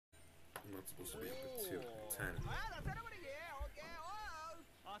not supposed to be up at 2, 10.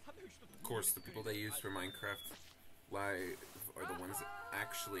 Of course, the people they use for Minecraft Live are the ones that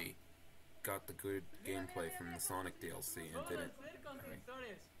actually got the good gameplay from the Sonic DLC and didn't.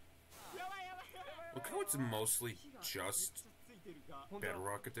 Look how it's mostly just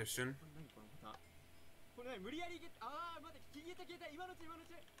Bedrock Edition.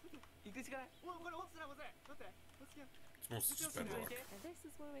 It's mostly just Bedrock. This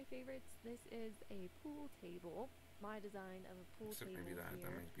is one of my favorites. This is a pool table. My design of a pool table maybe that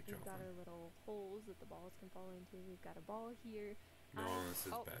here. might be We've got our little holes that the balls can fall into. We've got a ball here. No, this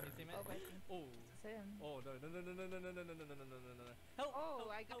is better. Oh, Sam. oh no no no no no no no no no no no no no! Help!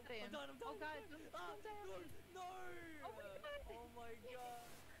 Oh, I got him. I'm done. Oh god, No! Oh my god!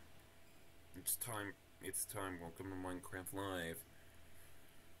 It's time. It's time. Welcome to Minecraft Live.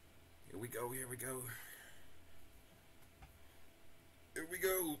 Here we go. Here we go. Here we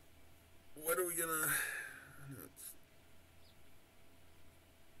go. What are we gonna?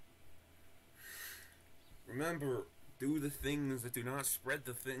 Remember, do the things that do not spread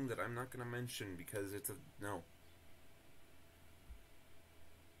the thing that I'm not gonna mention because it's a no.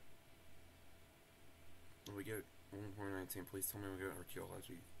 When we get 1.19, please tell me we get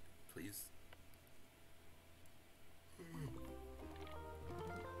archaeology, please.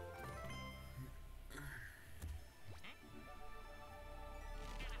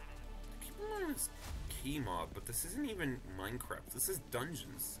 Keep on this key mob, but this isn't even Minecraft. This is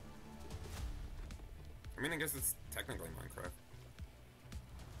Dungeons. I mean, I guess it's technically Minecraft.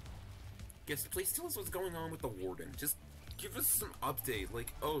 Yes, please tell us what's going on with the Warden. Just give us some update.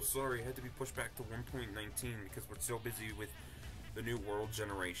 Like, oh, sorry, I had to be pushed back to 1.19 because we're so busy with the new world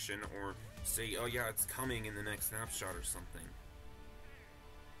generation. Or say, oh yeah, it's coming in the next snapshot or something.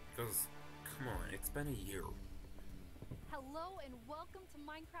 Because, come on, it's been a year. Hello and welcome to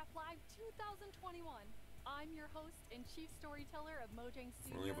Minecraft Live 2021. I'm your host and chief storyteller of Mojang Studios.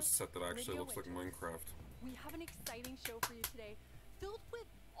 We only have a set that actually looks like Minecraft. We have an exciting show for you today, filled with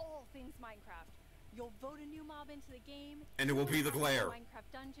all things Minecraft. You'll vote a new mob into the game, and it will be the Glare. Minecraft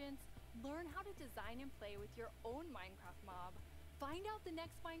dungeons, learn how to design and play with your own Minecraft mob, find out the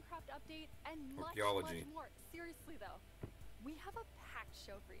next Minecraft update, and much, much more. Seriously though, we have a packed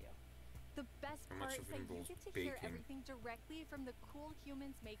show for you. The best part is that you get to hear everything directly from the cool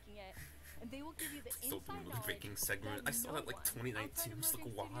humans making it, and they will give you the inside knowledge baking segment. I saw that like 2019. I was like,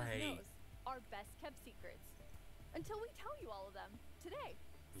 why? Our best kept secrets. Until we tell you all of them today.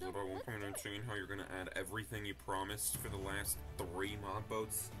 Is it about 1.19 how you're gonna add everything you promised for the last 3 mod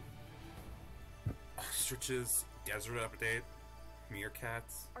boats? Ostriches, desert update,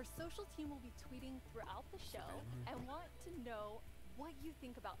 meerkats. Our social team will be tweeting throughout the show and want to know what you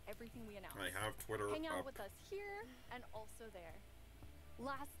think about everything we announce. I have Twitter Hang out up. with us here and also there.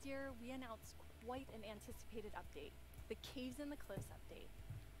 Last year, we announced quite an anticipated update, the Caves and the Cliffs update.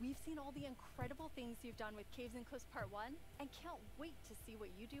 We've seen all the incredible things you've done with Caves and Cliffs Part 1 and can't wait to see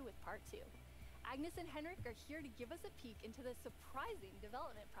what you do with Part 2. Agnes and Henrik are here to give us a peek into the surprising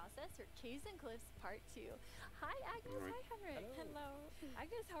development process for Caves and Cliffs Part 2. Hi Agnes, hi Henrik. Hello.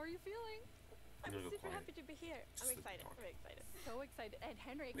 Agnes, how are you feeling? I'm super happy to be here. I'm excited. So excited. And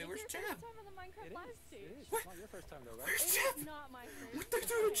Henrik, wait, it's your first time on the Minecraft Live stage. It is. What? It's not your first time though, right? Where's It's Jeb? not my first What they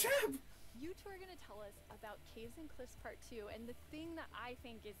do to Jeb? You two are going to tell us about Caves and Cliffs Part 2, and the thing that I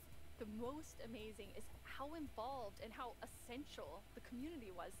think is the most amazing is how involved and how essential the community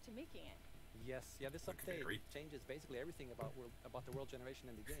was to making it. Yes, yeah, this update changes basically everything about the world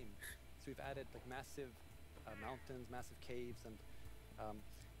generation in the game. So we've added like massive mountains, massive caves, and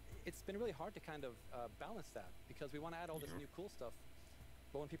it's been really hard to kind of balance that because we want to add all this new cool stuff,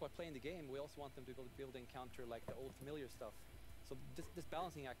 but when people are playing the game, we also want them to be able to encounter like the old familiar stuff. So this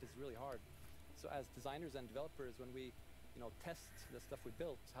balancing act is really hard. So as designers and developers, when we test the stuff we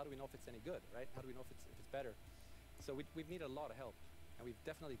built, how do we know if it's any good, right? How do we know if it's better? So we've needed a lot of help, and we've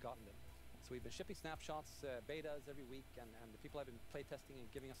definitely gotten it. So we've been shipping snapshots, betas every week, and the people have been playtesting and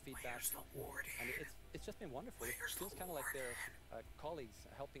giving us feedback. Where's the Warden? And it's just been wonderful. It feels kind of like they're colleagues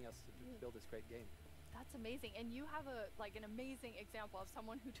helping us to build this great game. That's amazing, and you have an amazing example of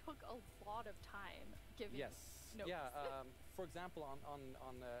someone who took a lot of time giving notes. Yeah. For example,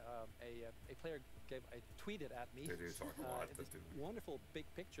 a player tweeted at me. They do talk a lot. This wonderful big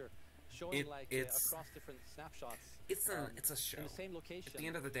picture showing across different snapshots. It's a show. In the same location. At the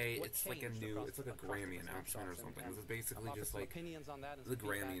end of the day, what it's like a Grammy announcement or something. It's basically just like opinions on that and the some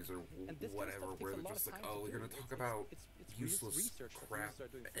feedback. Grammys or And this kind of whatever, stuff where takes a they're lot just of like, time oh, to we're do. gonna talk about it's useless research that crap users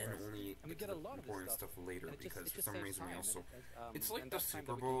are doing for and us. only And we get a lot of this important stuff. stuff later And it because just for some saves reason we time, also and it's like and the that's time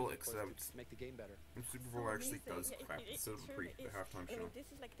Super that we can Bowl use, of course, except to make the game better. the Super Bowl actually does crap instead of the halftime I show. mean, this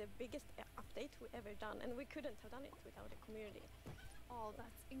is like the biggest update we ever done, and we couldn't have done it without a community. Oh,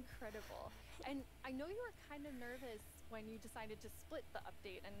 that's incredible. And I know you were kind of nervous when you decided to split the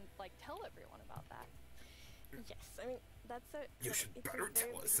update and like tell everyone about that. Yes, I mean, that's a... You like, should it's a better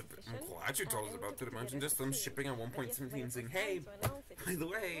very tell big us. decision, I'm glad you told us and we about took it. Imagine together just as a them team. shipping on But yes, 1.17 when it saying, was hey, time to announce it, by the it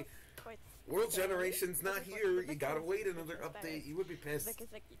way, was quite World scary, Generation's not because it was here. the You best gotta of wait the another transparent. update. You would be pissed.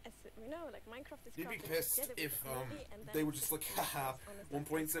 Because, like, as we know, like, Minecraft is You'd be crafted pissed together if with the community, and they then were just like, it's haha, honest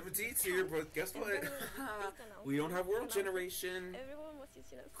 1.17's here, but guess And what? then when we did We don't have World announce it, Generation. everyone was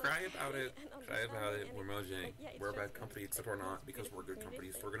just, so Cry about happy it. and Cry about it. understanding, We're and Mojang. like, yeah, it's We're a bad just- company, it's except like we're not it's because we're good beautiful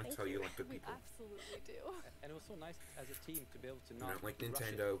companies. community, We're gonna thank tell you you. like good We people. absolutely do. And it was so nice as a team to be able to You not know, like rush it.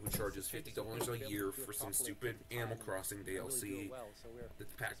 Nintendo, who charges Take $50 some time to a be able year to do it for some properly, stupid take the Animal time Crossing and really do DLC it well. So we're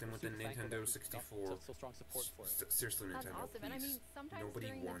that's packed in with the super thankful Nintendo that we got 64. so strong support for it. Seriously, That's Nintendo, awesome. And I please. mean, sometimes Nobody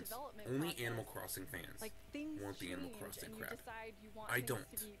during wants. the development Only process, Animal Crossing fans like things want the Animal change Crossing and crap. you decide you want I things don't.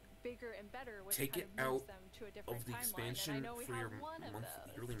 to be bigger and better, which Take kind it of moves out them to a different of the timeline. expansion And I know we for your have one of monthly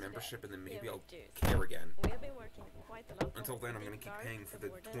those yearly today. membership, and then maybe Yeah, I'll we do. care again. We have been working quite a lot. Until on then, I'm the gonna keep Dark, paying for the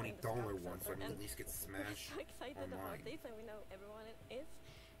Warden, and the $20 Scout one, so I can and at least get we're Smash so excited online. about this, and we know everyone is.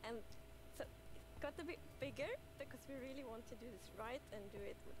 And so it got a bit bigger because we really want to do this right and do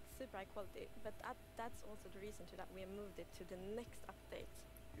it with super high quality. But that's also the reason to that we moved it to the next update.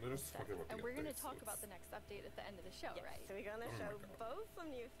 Let us talk about the And we're going to updates. talk about the next update at the end of the show, Yes, right? so we're gonna Oh my show God. both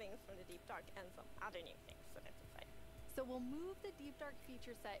some new things from the Deep Dark and some other new things. So that's exciting. So we'll move the Deep Dark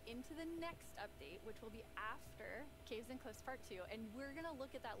feature set into the next update, which will be after Caves and Cliffs Part 2, and we're going to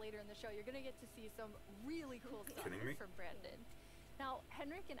look at that later in the show. You're going to get to see some really cool stuff Kidding me? from Brandon. Now,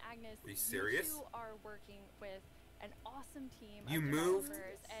 Henrik and Agnes, Are you serious? two are working with an awesome team You of moved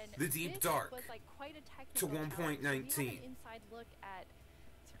developers, and the Deep this Dark was like quite a to technical challenge. 1.19. We have an inside look at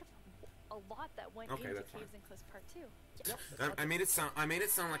sort of a lot that went Okay, into that's fine. Caves and Cliffs Part 2. I made it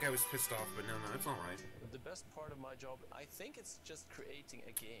sound like I was pissed off, but no, it's all right. The best part of my job, I think it's just creating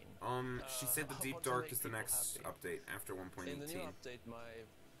a game. She said the how Deep to Dark make is the people next happy. update after In the new 1.18, update,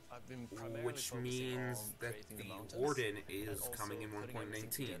 I've been primarily which focusing means on that creating the mountains Warden and is also coming in putting everything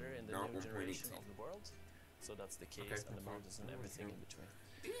 1.19, together in the not new generation 1.18. of the world. So that's the caves Okay, and the that's fine. mountains and everything in between.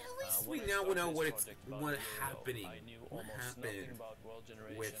 Yeah, at least When we I now started know this what project about a what year ago, happening. I knew What almost nothing happened about world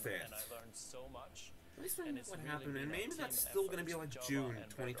generation, with it. and I learned so much. At least we And know it's what really happened, been and a maybe team that's still gonna be effort, like Java June and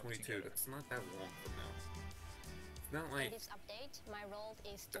Bedrock 2022. together. That's not that long from now. It's not In like this update, my role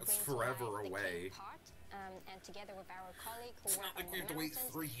is to That's bring forever to life away. the cave part, and together with our colleague who It's work not like on we the have to wait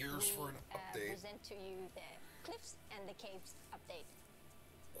mountains, 3 years we, for an update. present to you the cliffs and the caves update.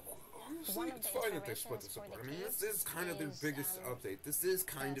 Honestly, One of it's the fine that they split inspirations this for the apart. I mean, this caves is kind of their is, biggest update. This is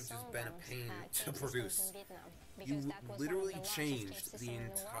kind of just been a pain to produce. You literally changed the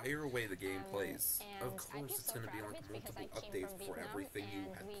entire way the game plays. Of course, it's going to be like multiple updates before everything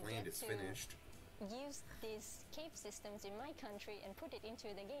you had planned is finished. Use these cave systems in my country and put it into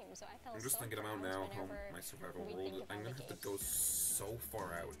the game. So I felt I'm just so thinking about proud now how whenever my survival we world. think I'm about gonna have the to go so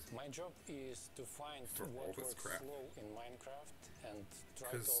far out. My job is to find For all what this works crap. slow in Minecraft and try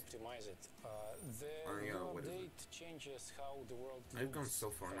to 'Cause optimize it. The I, new what is it? update changes how the world I've gone moves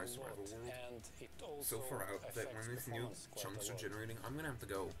so far in my a survival lot, world, and it also so far out that when affects these new performance quite chunks a are lot. generating, I'm gonna have to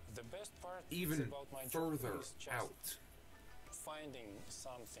go The best part even about my job further is just out. finding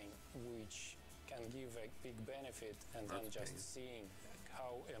something which can give a big benefit and then That's just pain. seeing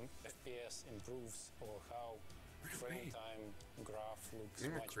how FPS improves or how frame time graph looks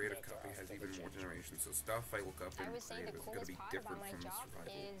And my much creative better copy has after the even more change. generations, so stuff I look up in I would say the creative is gonna coolest be part different about my from job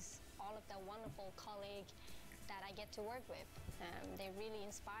survival. is all of the wonderful colleagues that I get to work with. They really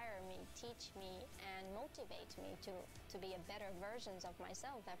inspire me, teach me, and motivate me to be a better versions of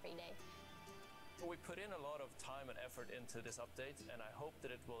myself every day. We put in a lot of time and effort into this update, and I hope that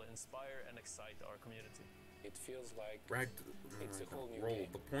it will inspire and excite our community. It feels like Rag, It's a whole new roll.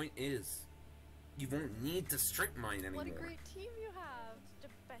 game. The point is, you won't need to strip mine anymore. What a great team you have! The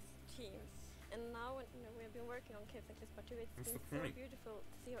best teams. And now, we've been working on Caves and Cliffs Part 2. It's What's been the so point? beautiful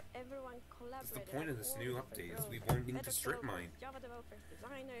to see how everyone collaborated. That's the point of this all new the update, different is we roles. won't need to Bedrock strip developers, mine. Java developers,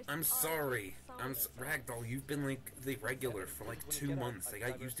 designers. I'm artists, sorry. sound Ragdoll, you've been like the regular for like When you 2 get a- months. a I got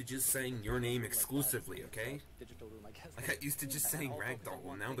clever used to just saying your name like that, exclusively, it's okay? a digital room, I guess. I got used to just And saying I'll focus on Ragdoll. Well,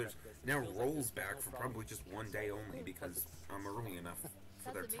 one now thing there's like this. It now feels like rolls there's back no for problem probably just with 1 day only Plus because it's I'm early enough.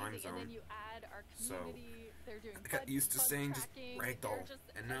 for their time amazing. And then zone. you add our So, community. They're doing I got used to bug saying just tracking, ragdoll, they're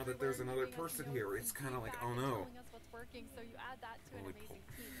just and now that there's everywhere another giving us person notes here, and it's kind of like, feedback oh and no. telling us what's working. So you add that to an Holy amazing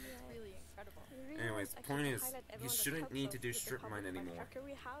poop. team. It's really incredible. Anyways, the point is, you shouldn't need to do strip mine anymore,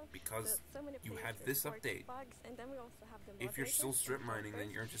 because you have this update. If you're still strip mining,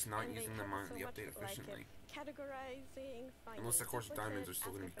 then you're just not using the update efficiently. Categorizing, Unless, of course, diamonds are duplicates,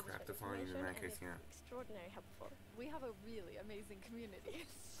 still going to be asking for crap to additional find. In that information, case, yeah. and it's extraordinary helpful. We have a really amazing community.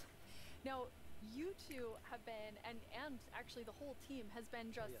 Now, you two have been, and actually the whole team has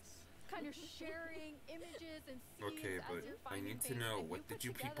been just kind of sharing images and scenes Okay, as but you're I finding need to things, know, and what you did put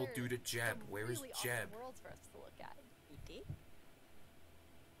you people do together to Jeb? some Where is really Jeb? awesome worlds for us to look at. ED?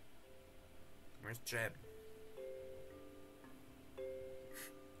 Where's Jeb?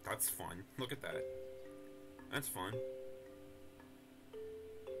 That's fun. Look at that. That's fun.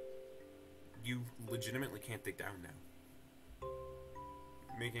 You legitimately can't dig down now.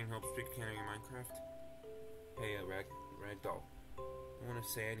 Making help speak canon in Minecraft? Hey, Ragdoll. I don't want to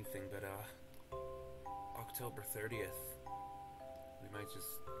say anything, but October 30th, we might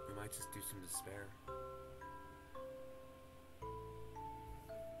just do some despair.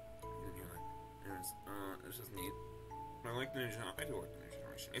 And you're like, anyways, this is neat. I like the new generation. I do like the new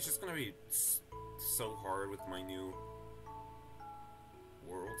generation. It's just gonna be so hard with my new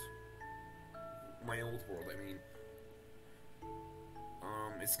world. My old world, I mean.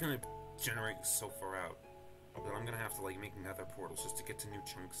 It's gonna generate so far out that I'm gonna have to like make nether portals just to get to new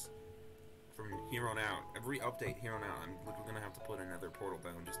chunks. From here on out, every update here on out, I'm literally gonna have to put another portal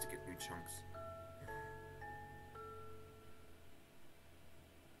down just to get new chunks.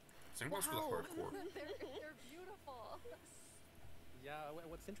 Same goes for the hardcore. They're beautiful. Yeah,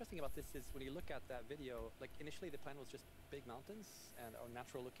 what's interesting about this is when you look at that video, like initially the plan was just big mountains and or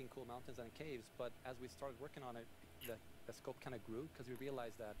natural looking cool mountains and caves, but as we started working on it, the scope kind of grew because we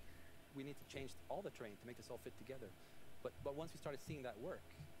realized that we need to change all the terrain to make this all fit together. But once we started seeing that work,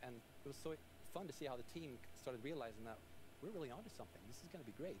 and it was so fun to see how the team started realizing that we're really onto something. This is going to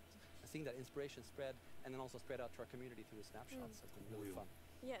be great. And seeing that inspiration spread, and then also spread out to our community through the snapshots has been really fun.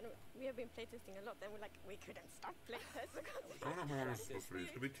 Yeah, no, we have been playtesting a lot, and we couldn't stop playtest because I don't know how long it's supposed to be.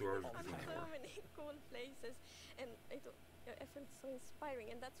 It's gonna be 2 hours on or so more. many cool places, and I felt so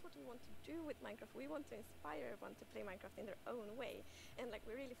inspiring, and that's what we want to do with Minecraft. We want to inspire everyone to play Minecraft in their own way, and like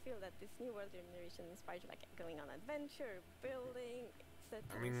we really feel that this new world generation inspires you, like going on adventure, building.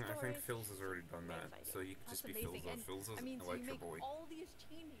 I mean, I think Phil's has already done that, so you could just be Phil's. Phil's is I mean, so you Electro make Boy. all these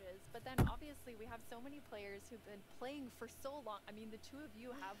changes, but then obviously we have so many players who've been playing for so long. I mean, the two of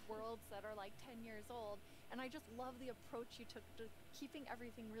you have worlds that are like 10 years old, and I just love the approach you took to keeping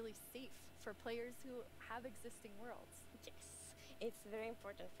everything really safe for players who have existing worlds. Yes, it's very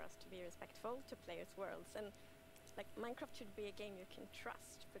important for us to be respectful to players' worlds, and like Minecraft should be a game you can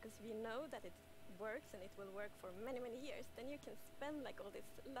trust, because if you know that it works and it will work for many years, then you can spend like all this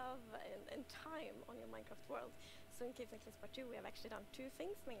love and time on your Minecraft world. So in Caves and Cliffs Part 2 we have actually done 2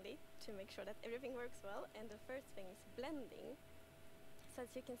 things mainly to make sure that everything works well, and the first thing is blending. So as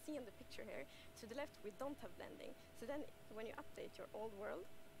you can see in the picture here, to the left we don't have blending, so then when you update your old world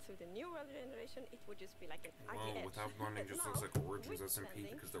to the new world generation, it would just be like an ugly edge. Without blending just looks like Origins with SMP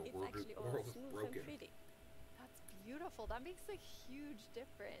blending, because their it's world actually all is smooth broken. and 3D. That's beautiful. That makes a huge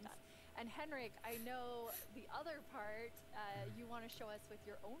difference. And Henrik, I know the other part you want to show us with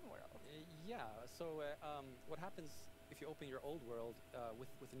your own world. Yeah, so what happens if you open your old world with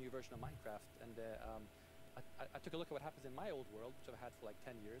a new version of Minecraft? And I took a look at what happens in my old world, which I've had for like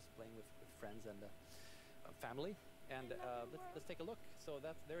 10 years, playing with friends and family. And let's take a look. So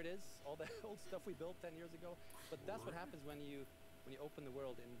there it is, all the old stuff we built 10 years ago. But that's what happens when you open the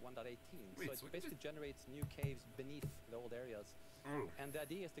world in 1.18. So it basically generates new caves beneath the old areas. And the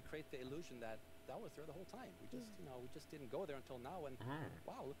idea is to create the illusion that was there the whole time. We just, we just didn't go there until now. And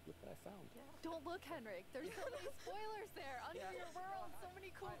wow, look what I found. Yeah. Don't look, Henrik. There's so many spoilers there under your world. So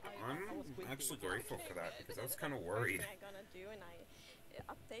many cool things. I'm actually grateful for that because I was kind of worried. I'm gonna do and I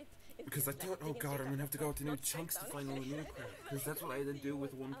update. Because I thought, oh god, I'm gonna have to go out to new chunks to find all the new crap. Because that's what I had to do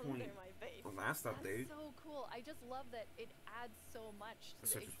with 1 point. The last update. That's so cool. I just love that it adds so much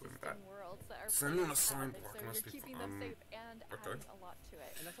to the existing worlds that are Send in a sign so block. you're keeping them safe and adding a lot to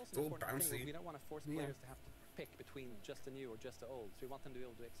it. And that's also It's all an important thing. bouncy. We don't want to force players to have to pick between just the new or just the old. So we want them to be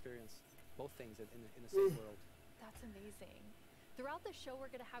able to experience both things in the same world. That's amazing. Throughout the show,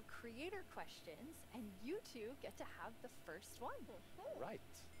 we're going to have creator questions, and you two get to have the first one. Right.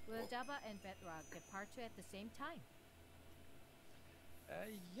 Will Java and Bedrock get part 2 at the same time?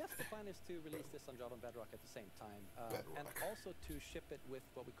 Yes, the plan is to release this on Java and Bedrock at the same time, and also to ship it with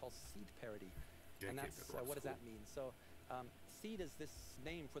what we call seed parity. And that's what does that mean? So seed is this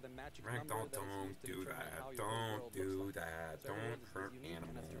name for the magic Ragdoll, number that is don't used to do determine that. how your Don't world do looks like. that. So every world Don't is hurt unique and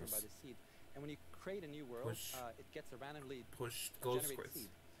that's determined by animals. the seed. And when you create a new world, Push- it gets a randomly Push glow generated squids. seed.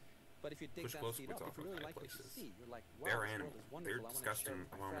 But if you dig Push that glow seed squids up, off if you of really high like what you places. see, you're like, wow, They're this world animals. is wonderful. They're I wanna share disgusting it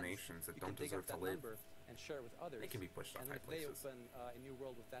with my friends. abominations that You don't can dig deserve up to that live. number and share it with others. They can be pushed off And high if they places. open a new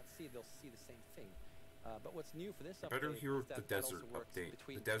world with that seed, they'll see the same thing. But what's new for this I update better hear is the that that also desert works update.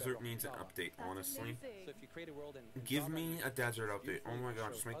 between The desert Bedrock needs and an Java. update, That's honestly. amazing. So if you create a world in Give Java, me a desert update. Oh beautiful, my it god,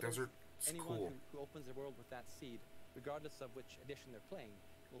 shows just make others. desert anyone cool. who opens a world with that seed, regardless of which edition they're playing,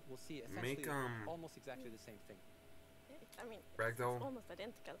 will see Make, essentially almost exactly the same thing. I mean, Ragdoll, it's almost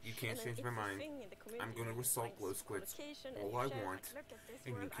identical. you can't And then change it's my a mind. thing in the I'm community gonna where you assault find glow a squids location and all you I share, want, like, look at this and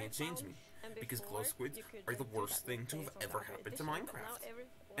you world I can't change found. me. And Because before, glow squids you could are the just do worst that thing with to have plays on ever Java happened to edition, but now Minecraft.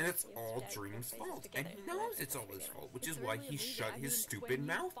 everyone And it's needs to all share Dream's places fault. And together. he And knows that's it's all really his nice. fault, which It's is why really he amazing. shut I his mean, stupid when you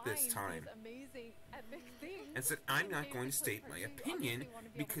mouth this find time. these amazing, epic things And said, I'm in not Game going to of state Thrones my Part 2, you opinion, obviously wanna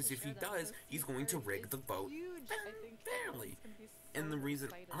be able because to if he share that. does, So he's going to Secret rig the is vote huge. I think fairly. everyone's gonna be And so the reason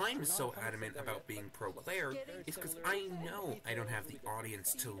excited. I'm We're so not 100% adamant there about yet, being but pro-player Getting very is because similar I to know I don't have the Details,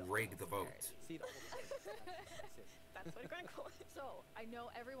 audience to Seed rig the almost vote. Seed almost that's it. That's what we're going to call it. So I know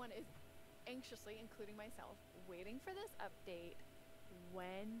everyone is anxiously, including myself, waiting for this update.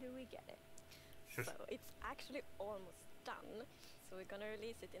 When do we get it? Shush. So it's actually almost done. So we're going to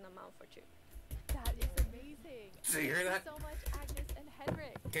release it in a month or two. That is amazing. So you hear Thank that? you so much, Agnes and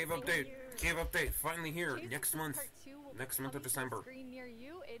Henrik. Cave Thank update. you. Cave update. Finally here. Cave Next Update month. Part 2 will be Next month of coming to a December. Screen near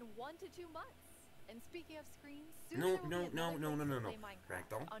you in 1 to 2 months. And speaking of screens, soon No, there will no, be no, another no, place no, to no, no. play Minecraft.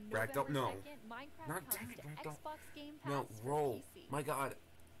 Ragdoll, On Ragdoll, November no. 2nd, Minecraft Not comes dang it, to Ragdoll. Xbox Game Pass No, for roll. PC. My god.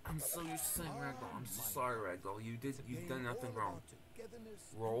 I'm so used to saying Ragdoll. I'm so sorry, Ragdoll. You've done nothing wrong.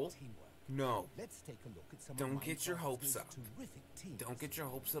 Roll? No. Let's take a look at some Don't of get your hopes Minecraft's up. terrific teams. Don't get your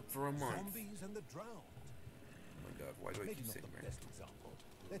hopes up for a month. Zombies and the Drowned. Oh my god, why do I Maybe keep not saying the Ragdoll? best example.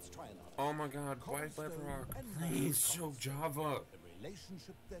 Let's try another. Oh my god, why is Cobblestone Bedrock? and Please Minecraft. show Java. A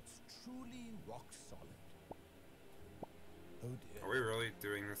relationship that's truly rock solid. Oh dear. Are we really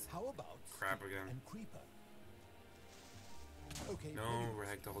doing this? How about crap Steep again? and Creeper? Okay. No, maybe-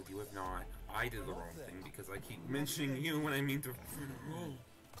 Ragdoll, you have not. I did the wrong thing because I keep mentioning you when I mean to.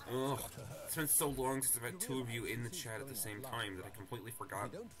 Ugh. It's been so long since I've had two of you in the chat at the same time that I completely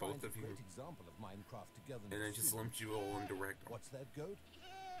forgot We don't both find a of you. great example of Minecraft togetherness. And I just soon. lumped you all into Ragdoll. What's that, Goat?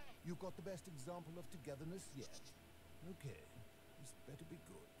 You got the best example of togetherness yet. Okay, this better be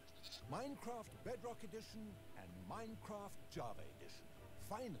good. Minecraft Bedrock Edition and Minecraft Java Edition.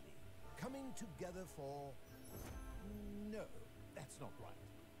 Finally, coming together for... No, that's not right.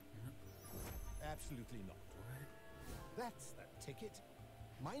 Absolutely not. That's the ticket.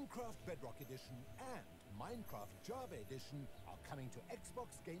 Minecraft Bedrock Edition and Minecraft Java Edition are coming to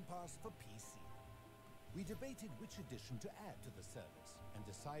Xbox Game Pass for PC. We debated which edition to add to the service and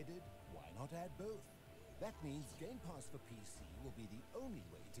decided why not add both. That means Game Pass for PC will be the only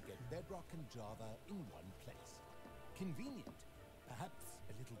way to get Bedrock and Java in one place. Convenient, perhaps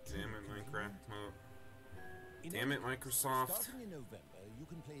a little too Damn it, convenient. Minecraft. Well, In damn it, other words, Microsoft. Starting in November, you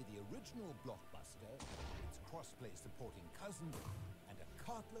can play the original Blockbuster, its crossplay supporting cousin, and a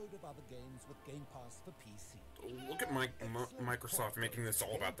cartload of other games with Game Pass for PC. Look at Microsoft making this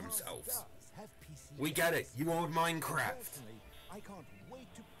all about Game Pass themselves. does have PC We get it. games. You own Minecraft. Personally, I can't wait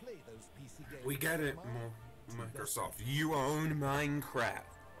to play those PC games. We get it, Microsoft. You own Minecraft.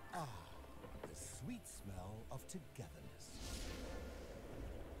 Ah, the sweet smell of togetherness.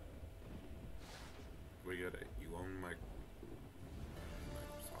 We get it. You own Microsoft.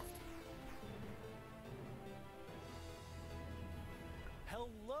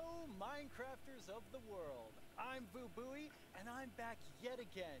 Hello, Minecrafters of the world. I'm Boo-Booey, and I'm back yet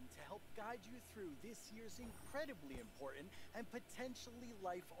again to help guide you through this year's incredibly important and potentially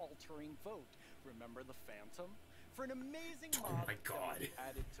life-altering vote. Remember the Phantom? For an amazing mob my God. that we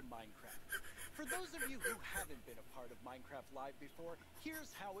added to Minecraft. For those of you who haven't been a part of Minecraft Live before,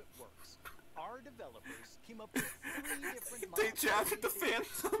 here's how it works. Our developers came up with 3 different mobs. They jabbed at the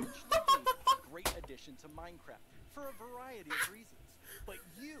Phantom. Which would be a great addition to Minecraft for a variety of reasons. But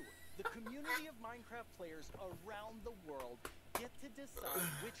you, the community of Minecraft players around the world, get to decide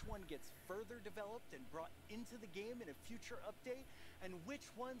which one gets further developed and brought into the game in a future update, and which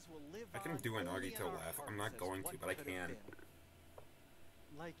ones will live I can on do an only in Agito our laugh. I'm hearts not as going to, what but I could have can.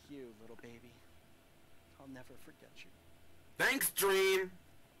 been. Like you, little baby. I'll never forget you. Thanks, Dream.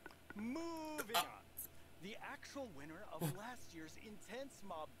 Moving on. The actual winner of last year's intense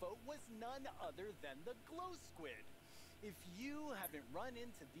mob vote was none other than the Glow Squid. If you haven't run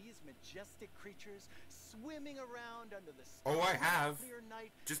into these majestic creatures swimming around under the Oh, I stars on a have. clear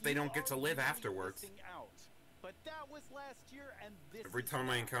night, Just they you don't get to are live really afterwards. missing out. But But that was last year, and this Every is time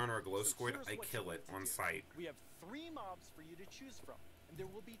I now. encounter a glow So squid, here's I what kill you it need to on do. sight. We have 3 mobs for you to choose from, and there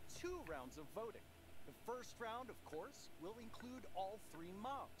will be 2 rounds of voting. The first round, of course, will include all 3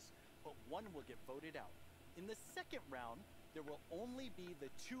 mobs, but one will get voted out. In the second round, there will only be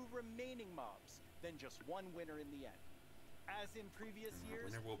the 2 remaining mobs, then just one winner in the end. As in previous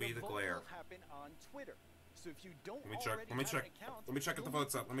years, winner will be the vote glare. will happen on Twitter. So if you don't Let me check, already let me have check. an account, Let me check if the you'll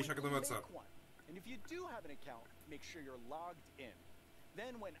vote's need up. to Let me check if the quickly vote's up. make one. And if you do have an account, make sure you're logged in.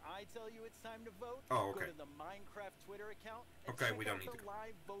 Then when I tell you it's time to vote, Oh, go okay. to the Minecraft Twitter account and Okay, check we don't out need the to-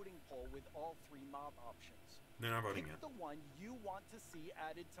 live voting poll with all 3 mob options. They're not voting Pick yet. the one you want to see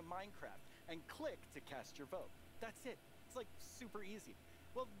added to Minecraft and click to cast your vote. That's it. It's like super easy.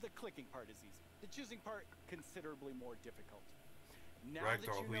 Well, the clicking part is easy. The choosing part, considerably more difficult. Now that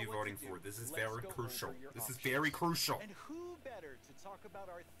Ragdoll, you who know are you what voting to for? do, This is let's very go crucial. over your This is options. very crucial. And who better to talk about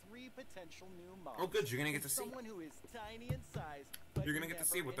our 3 potential new mobs? Oh, good, you're gonna get than to see. someone who is tiny in size, but You're gonna get to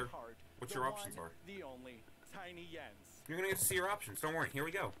see never what in their- heart. what The your options one, are. The only Tiny Jens. You're gonna get to see your options. Don't worry. Here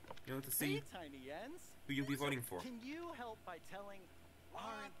we go. You'll get to see Hey, Tiny Jens. who you'll be voting for. Can you help by telling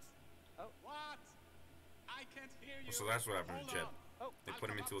our... Oh. What? I can't hear you. So that's what happened to Hold Jeb. on. Oh. They I'll put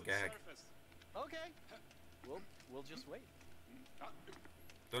him come into up a to the gag. surface. Okay. We'll just wait.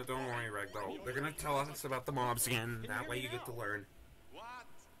 Don't worry, Ragdoll. They're gonna tell us about the mobs again. That way you get to learn. What?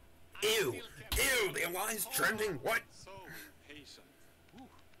 Ew! Ew! The Eli's trending! What? So impatient.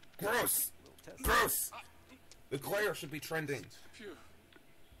 Gross! Gross! The glare should be trending. Phew.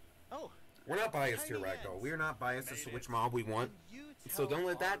 Oh. We're not biased here, Tiny Ragdoll. Jens. We're not biased as to Made which it. mob we want. So don't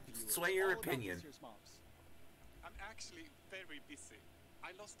let that sway your all about opinion. this year's mobs. I'm actually very busy.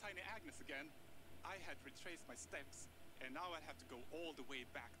 I lost Tiny Agnes again. I had retraced my steps, and now I have to go all the way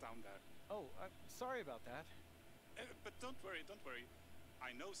back down there. Oh, sorry about that. But don't worry, don't worry.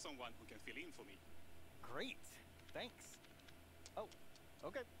 I know someone who can fill in for me. Great. Thanks. Oh,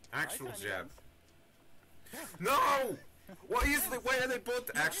 okay. Actual Hi, Tiny Jeb. Jens. No! Why are they both?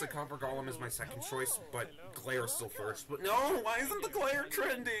 Actually, Copper Golem is my second choice, but Glare's still first. But no, why isn't the Glare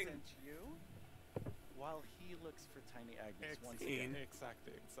trending? Sent you while he looks for Tiny Agnes once Exactly. again.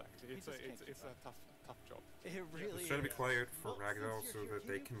 Exactly. He It's just a can't it's keep it's a up. tough job. It really It's trying to be is. quiet for Well, Ragdoll since so you're that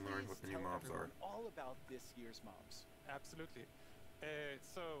here, they can can you learn what the please new tell mobs are. everyone all about this year's mobs. Absolutely.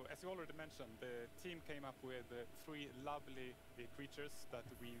 So, as you already mentioned, the team came up with 3 lovely creatures that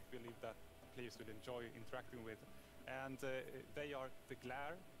we believe that players will enjoy interacting with. And they are the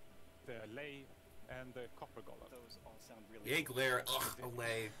Glare, the Lay, and the Copper Golem. Those all sound really Yay, cool. Glare, ugh,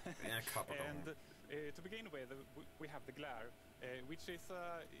 Olay, and Copper And Golem. to begin with, we have the Glare, which is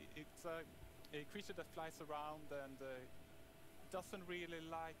it's a creature that flies around and doesn't really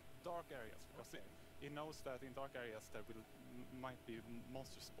like dark areas because it knows that in dark areas there might be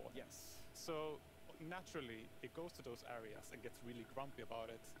monsters spawn. Yes. So naturally it goes to those areas and gets really grumpy about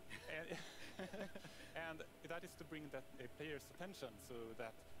it, and that is to bring that player's attention so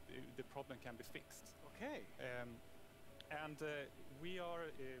that the problem can be fixed. Okay. And we are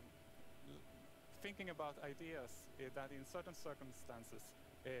thinking about ideas that in certain circumstances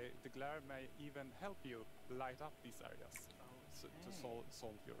the glare may even help you light up these areas to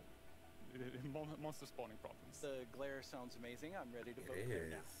solve your monster spawning problems. The glare sounds amazing. I'm ready to vote It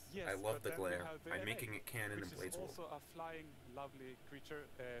there is. now. Yes, I love but the then we glare. have the I'm LA, making it canon in which is Blaze also a flying, lovely creature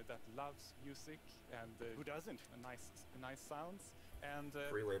that loves music and Who doesn't? nice sounds. And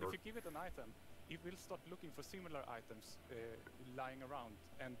Free labor. if you give it an item, it will start looking for similar items lying around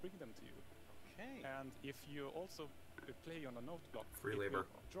and bring them to you. Okay. And if you also play on a note block, Free it labor.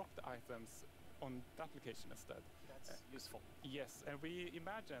 will drop the items on that location instead. That's useful. Yes, and we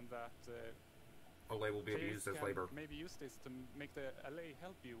imagine that Olay will be players used as can labor. maybe use this to make the LA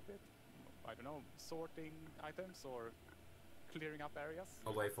help you with, I don't know, sorting items or clearing up areas.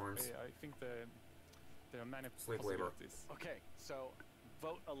 Olay farms. I think there are many Slave labor. possibilities. Okay, so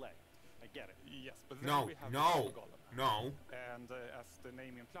vote Alay. I get it. Yes, but then No, we have no, the golem. no. And as the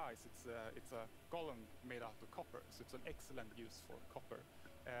name implies, it's a golem made out of copper, so it's an excellent use for copper.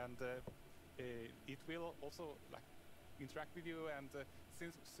 And it will also like interact with you, and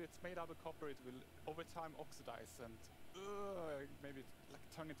since it's made out of copper, it will over time oxidize and maybe like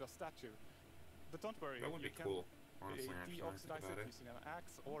turn into a statue. But don't worry, That would you be can cool. Honestly, actually, now I think de-oxidize about it it. using an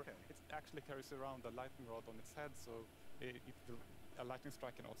axe, or it actually carries around a lightning rod on its head, so a lightning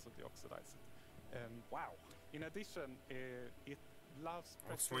strike can also de-oxidize it. Wow. In addition, it loves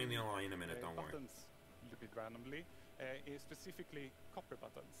I'll explain the pressing, ally in a minute, don't worry. buttons a little bit randomly, specifically copper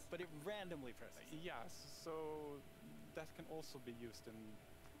buttons. But it randomly presses. Yes, so that can also be used in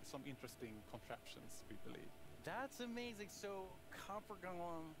some interesting contraptions, we believe. That's amazing. So Copper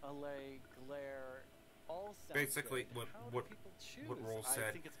Golem, Alay, Glare, all sound basically good. How do people choose? what Roll I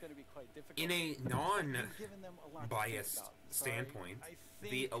said. think it's going to be quite difficult. In a You've given them a lot to think non-biased about. So standpoint, I the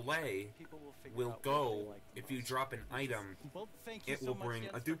think allay people will figure will out what they go like the if you most. drop an item. Well, thank you It so will much, bring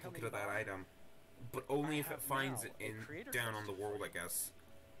Jens, a for duplicate of coming that by. item, but only I if it have finds now it a in creator down on the question world. I guess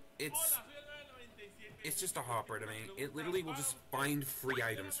it's just a hopper to me. It literally will just find free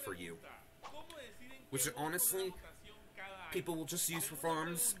items for you, which honestly people will just use for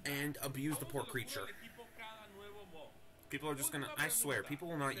farms and abuse the poor creature. People are just gonna, I swear, people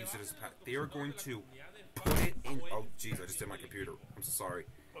will not use it as a pet. They are going to put it in, oh jeez, I just hit my computer. I'm so sorry.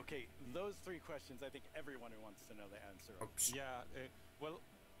 Okay, those three questions, I think everyone who wants to know the answer. Oh, Yeah, well,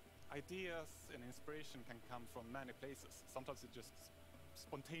 ideas and inspiration can come from many places. Sometimes it just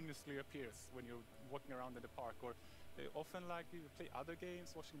spontaneously appears when you're walking around in the park, or often like you play other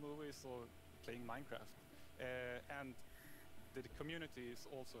games, watching movies, or playing Minecraft. And the community is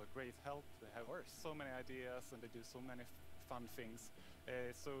also a great help. They have so many ideas and they do so many fun things.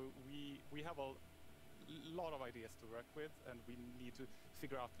 So we have a lot of ideas to work with, and we need to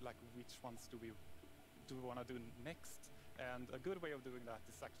figure out like which ones do we want to do next. And a good way of doing that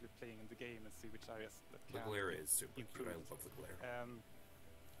is actually playing in the game and see which areas that The can glare is super cute. I improve. love the glare.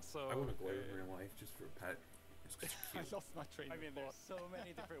 So I want a glare in real life just for a pet. It's just I cute. lost my train I mean, of there's thought. so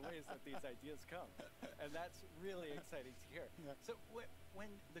many different ways that these ideas come, and that's really exciting to hear. Yeah. So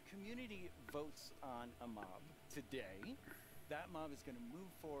when the community votes on a mob today, that mob is going to move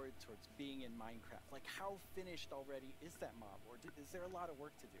forward towards being in Minecraft. Like, how finished already is that mob, or is there a lot of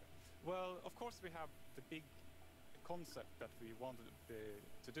work to do? Well, of course we have the big concept that we wanted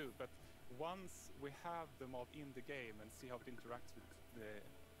to do, but once we have the mob in the game and see how it interacts with the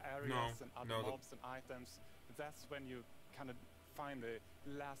areas and other mobs and items, that's when you kind of find the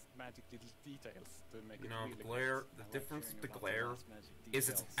last magic little details to make it really the glare, great. the difference with the glare is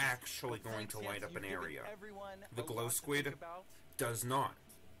it's actually going to light up an area. The glow squid does not.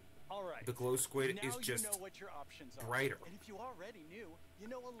 All right. The glow squid now is just you know what your options are. brighter. And if you already knew, you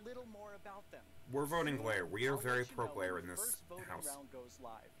know a little more about them. We're voting glare. We are I'll very let you pro know glare when in the this first voting house. round goes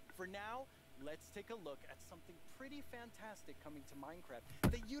live. For now, let's take a look at something pretty fantastic coming to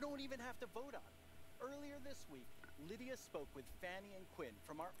Minecraft that you don't even have to vote on. Earlier this week, Lydia spoke with Fanny and Quinn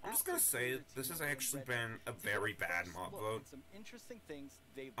from our I'm just gonna awesome say creator this team has over in actually Redmond been a to get very bad first mob look vote. at some interesting things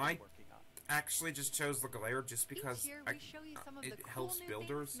they've been I working on. actually just chose the glare just because Each year we show you some of the it cool helps new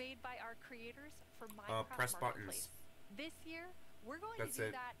builders. things made by our creators for Minecraft Press Marketplace. buttons. This year, we're going That's to do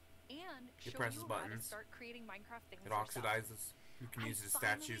it. that and It show presses you how to buttons. start creating Minecraft things It yourself. oxidizes. You can use it as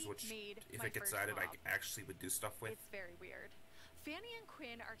statues, which, made if my it gets first added, I mob. actually would do stuff with. It's very weird. Fanny and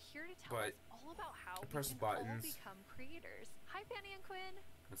Quinn are here to tell But us all about how we press can buttons. all become creators. Hi, Fanny and Quinn.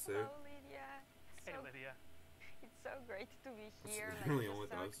 That's it. Hello, Lydia. Hey, So- Lydia. It's so great to be That's here. really Like, all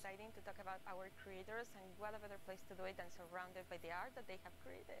it's it so does. exciting to talk about our creators, and what a better place to do it than surrounded by the art that they have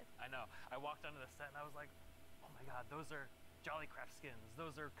created. I know. I walked onto the set and I was like, oh my god, those are Jollycraft skins.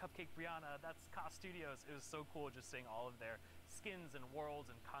 Those are Cupcake Brianna. That's Cost Studios. It was so cool just seeing all of their skins and worlds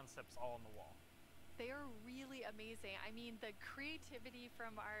and concepts all on the wall. They are really amazing. I mean, the creativity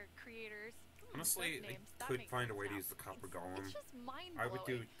from our creators. Honestly, those I names, that could makes find a sense way to now. use the copper golem. It's just mind I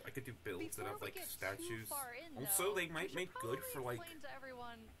blowing. could do builds that Before have we like get too statues. far in, Also, though, they we might should make good for probably like. explain to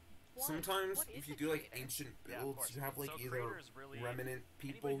everyone what- Sometimes, what if is you a do like creator? ancient Yeah, of builds, course. you have like So either creators really- remnant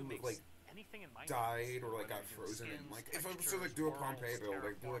people anybody who who makes like anything in Minecraft, died or like whether got you're doing frozen. And skins, like, if I was to textures, like do a worlds, Pompeii build, I'd do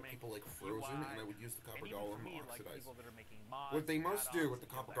like terraforming, people like frozen, UI, and I would use the copper and even for golem me, to like oxidize. people that are making mods, What they must do add-ons, with the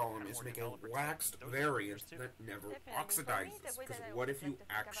you know, copper that golem kind of is more make a developer side, waxed those are variant creators too. that never Definitely. For me, oxidizes. the way Because that I what would if you like to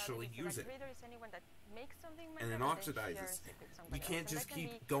think about actually is that use a it? creator is anyone that makes something And then Minecraft oxidizes. shares it with somebody You can't else. And just that can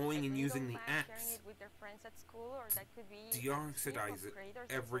keep be going a and single using the man sharing axe. it with their friends at school, or that could be a team Deoxidize of it creators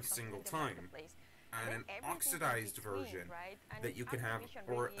that every sell something single in the time. marketplace. And then an everything in oxidized between, version right? And that you can have,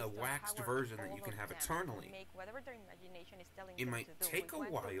 Activision or really a is to waxed empower version that all you can of have them to eternally. make whatever their imagination is telling It them might to do. take We a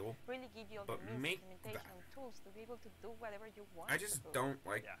want to while, really give you all but the means, make implementation, tools to be able to do whatever you want I to just do. don't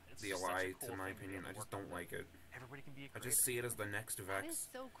like Yeah, it's the just such a Ally, cool to my thing to be opinion. able I to just work don't with. like it. Everybody can be a I creator. just see it as the next That is Vex.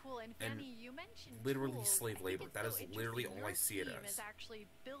 so cool. And and Fanny, you mentioned literally tools. slave I think labor. it's That so is literally interesting. all I Your see it team as. is actually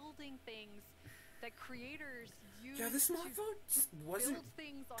building things that creators use Yeah, this mob to vote just wasn't build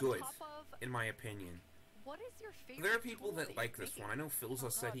things on good, top of. in my opinion. What is your favorite There are people tool that you're like this making? one. I know Philza Oh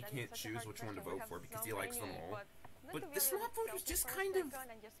said God, he that is can't such a choose hard which one to question. We vote have for because so he likes them many, all. Not But to be this a mob vote is just kind of...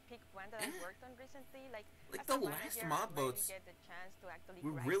 and just pick one that I worked on recently. Like Like as the a last manager, mob I really votes get the chance to actually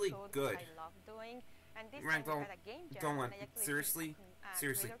were write really code, good. which I love doing. And this time we Ragdoll, had a game jam, don't and I actually seriously,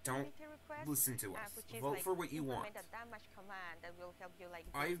 seriously, don't listen to us. Vote for what you want. A damage command that will help you, like,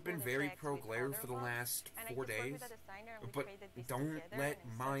 I've been very pro-glare for the last 4 days, but don't let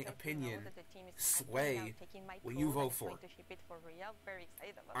my opinion sway what you vote for.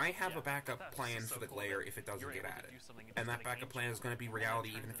 I have a backup plan for the glare if it doesn't get added, and that backup plan is going to be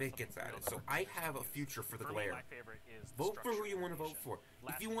reality even if it gets added. So I have a future for the glare. Vote for who you want to vote for.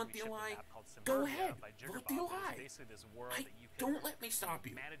 If you want the Ally, go ahead. Vote the Ally. Don't let me stop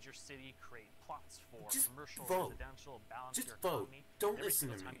you. Manage your city, create plots for Just commercial, vote. residential, balance Just your vote. economy. Don't Every listen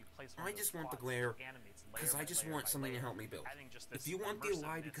to single me. time you place one I of just those want the plots, glare it animates because layer I just by want layer something by to help me layer, build. adding just If this you want the Ally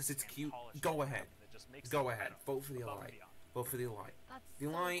immersiveness because it's and cute, polish go to ahead. it that just makes Go it ahead. better Vote for the above Ally. and beyond. Vote for the Ally. That's The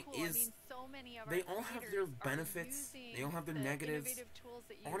so Ally cool. is. I mean, so many of They our all have creators their are benefits. using They all have their the negatives. innovative tools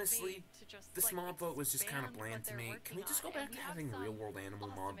that you've Honestly, made to just, this like, mob vote was just kind of expand bland what to they're me. Can we working just go on, back and to we have having some real world animal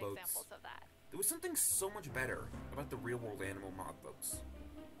awesome mod votes? examples of that. There was something so much better about the real world animal mod votes.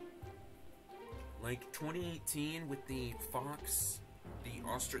 Like 2018 with the fox, the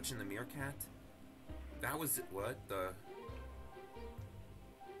ostrich, and the meerkat. That was what?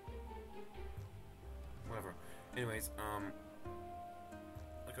 Whatever. Anyways,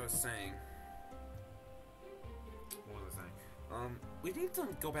 like I was saying. What was I saying? We need to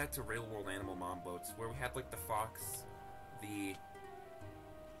go back to real world animal mod votes where we had like the fox, the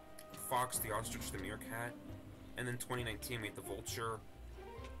ostrich, the meerkat, and then 2019 we had the vulture,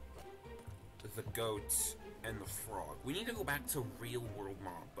 the goat, and the frog. We need to go back to real world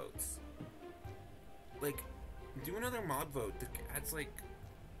mob votes. Like, do another mob vote that adds like,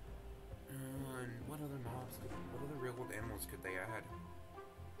 what other real world animals could they add?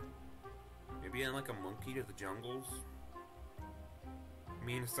 Maybe add like a monkey to the jungles? I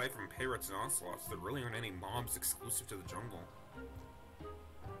mean, aside from parrots and ocelots, there really aren't any mobs exclusive to the jungle.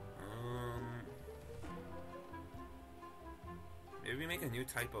 Maybe make a new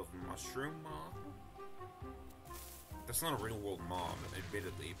type of mushroom mob? That's not a real world mob,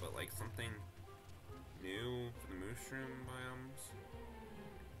 admittedly, but like something new for the mushroom biomes.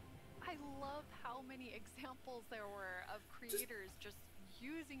 I love how many examples there were of creators just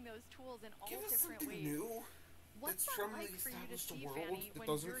using those tools in all different ways. New What's that's that from like the for you to established see, world Fanny, that when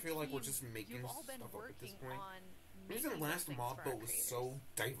doesn't your feel like we're team, just making you've all been stuff up at this working point. on The reason making last those mob things for vote our was creators. so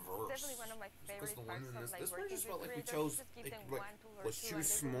diverse. Definitely one of my Because favorite the parts ones in of, this, like, this one working just with felt like we creators chose is just give like, them one tool or let's two choose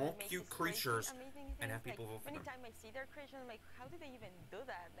and they small, make cute these crazy, creatures amazing and have things. people vote for them. Anytime I see their creation, I'm like, how did they even do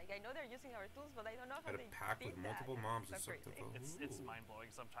that? Like, I know they're using our tools, but I don't know how Got a they pack did with multiple that. mobs and So stuff to crazy. vote. It's mind-blowing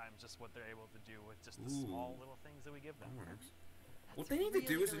sometimes just what they're able to do with just the Ooh. small little things that we give them. That works. What they need to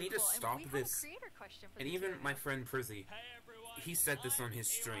do is they need to stop this. And even my friend Prizzy, he said this on his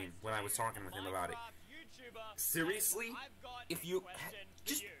stream when I was talking with him about it. Seriously, if you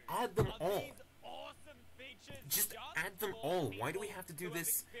just add them all. Just add them all. Why do we have to do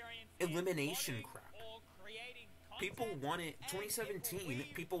this elimination crap? People wanted 2017.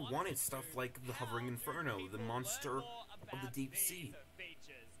 People wanted stuff like the Hovering Inferno, the Monster of the Deep Sea.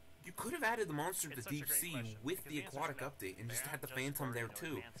 You could have added the Monster of the Deep Sea with the Aquatic update and just had the Phantom there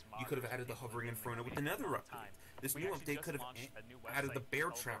too. You could have added the Hovering Inferno with the Nether update. This new update could have added the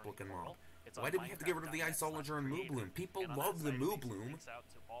Bear Trap looking mob. Why did we have to get rid of the Isolager and Moobloom? People love the Moobloom.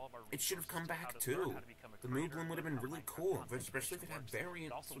 It should have come back too. The Moobloom would have been really cool, but especially if it had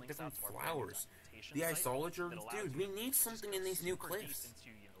variants with different flowers. The Isolager, dude, we need something in these new cliffs.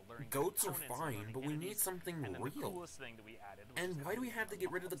 Goats are fine, but we need something real. And why do we have to get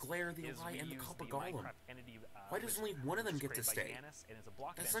rid of the Glare, the Ally, and the Copper Golem? Why does only one of them get to stay?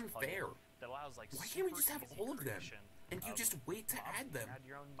 That's unfair. Why can't we just have all of them? And you just wait to add them?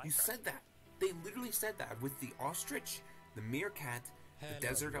 You said that. They literally said that with the Ostrich, the Meerkat, the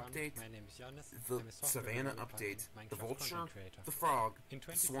Desert update, the Savannah update, the Vulture, the Frog,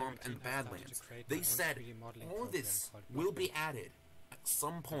 the Swamp, and the Badlands. They said all of this will be added at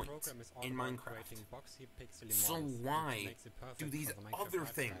some point in Minecraft. So why do these other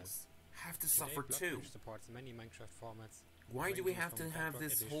things have to suffer too? Why do we have to have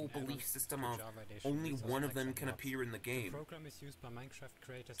this whole belief system of only one of them can appear in the game? The program is used by Minecraft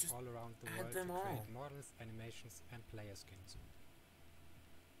creators Just all around the add world them to all. create models, animations, and player skins.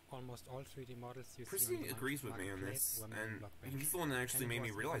 Almost all 3D models you see on Prissy the agrees with me on marketplace this, were made in and Blockbench. he's the one that actually made me And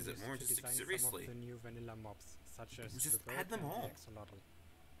it was realize it used more. to Just like, design seriously. some of the new vanilla mobs, such as Just the add bird them and all. the axolotl.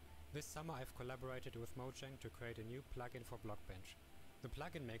 This summer I've collaborated with Mojang to create a new plugin for Blockbench. The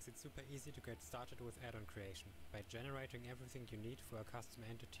plugin makes it super easy to get started with add-on creation by generating everything you need for a custom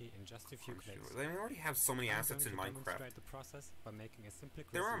entity in just a few clicks. They already have so many I'm assets in going to Minecraft. demonstrate the process by making a simple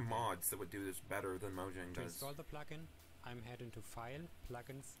There are quiz mods that would do this better than Mojang to does. install the plugin, I'm heading to File,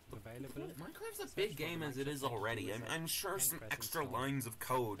 Plugins, Available. Minecraft's a big game as it is already. I'm sure some extra lines of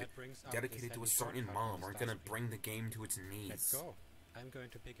code dedicated to a certain mob are gonna bring the game to its knees. Let's go. I'm going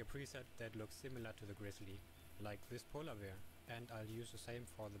to pick a preset that looks similar to the Grizzly, like this polar bear, and I'll use the same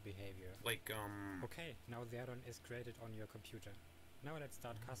for the behavior. Okay, now the add-on is created on your computer. Now let's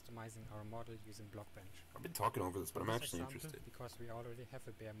start customizing our model using Blockbench. I've been talking over this, but I'm actually interested. Because we already have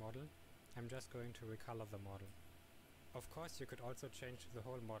a bear model, I'm just going to recolor the model. Of course, you could also change the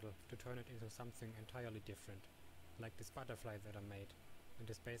whole model to turn it into something entirely different, like this butterfly that I made, and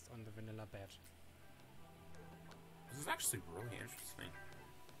is based on the vanilla badge. This is actually really interesting.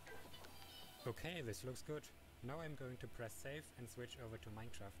 Okay, this looks good. Now I'm going to press save and switch over to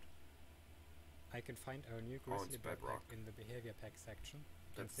Minecraft. I can find our new grizzly bear pack in the behavior pack section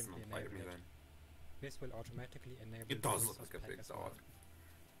and simply enable it. This will automatically enable it does look like a big dog.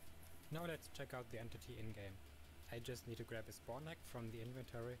 Now let's check out the entity in-game. I just need to grab a spawn egg from the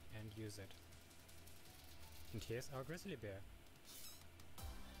inventory and use it. And here's our grizzly bear.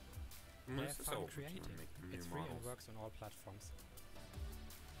 Have fun creating. It's free and works on all platforms.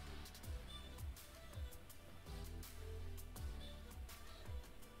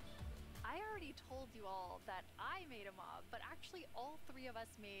 I already told you all that I made a mob, but actually all three of us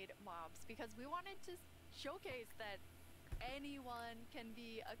made mobs because we wanted to showcase that anyone can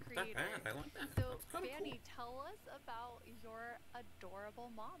be a creator. I like that. So, Fanny, tell us about your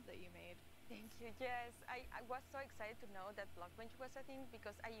adorable mob that you made. Thank you. Yes, I was so excited to know that Blockbench was a thing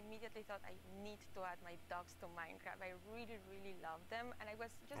because I immediately thought I need to add my dogs to Minecraft. I really, really love them, and I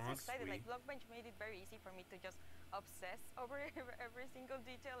was just excited. Sweet. Like Blockbench made it very easy for me to just obsess over every single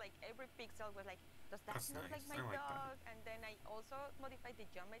detail. Like every pixel was like, does that look like my dog? And then I also modified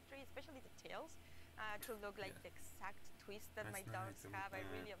the geometry, especially the tails, to look like the exact twist that my dogs have. I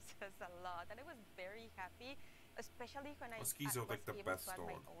really obsessed a lot, and I was very happy. Especially when Huskies are like the best dog.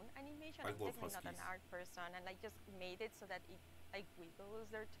 My own animation. I I'm love definitely Huskies. not an art person, and I just made it so that it like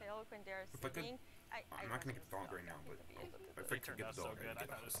wiggles their tail when they're sitting. I'm not gonna get the dog right now, but if I could get the dog, good. I'd I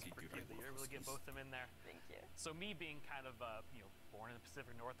get thought a it was husky. super Dude, cute that you're able to get both of them in there. Thank you. So me being kind of born in the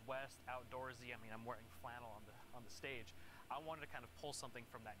Pacific Northwest, outdoorsy. I mean, I'm wearing flannel on the stage. I wanted to kind of pull something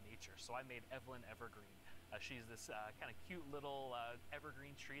from that nature, so I made Evelyn Evergreen. She's this kind of cute little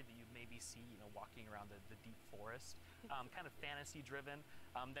evergreen tree that you maybe see, walking around the deep forest. Kind of fantasy-driven.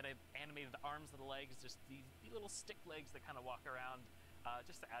 Then I animated the arms and the legs, just these little stick legs that kind of walk around,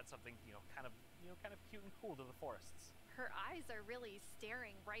 just to add something, kind of cute and cool to the forests. Her eyes are really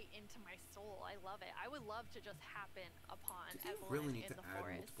staring right into my soul. I love it. I would love to just happen upon Evelyn really need in to the add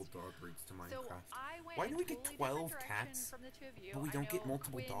forest. multiple dog breeds to Minecraft. So I went Why do we get totally 12 cats, from the two of you. but we don't get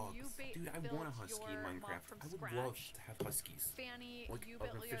multiple Quinn, dogs? Dude, I want a built husky in your Minecraft. mob from I would scratch. love to have huskies. Fanny, like you an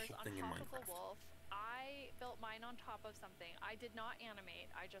built yours official on thing in top of a Minecraft. wolf. I built mine on top of something. I did not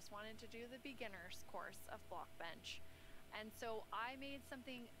animate. I just wanted to do the beginner's course of Blockbench. And so I made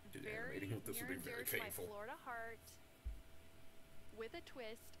something very near and dear to my Florida heart with a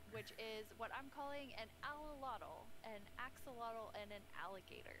twist, which is what I'm calling an alolotl, an axolotl, and an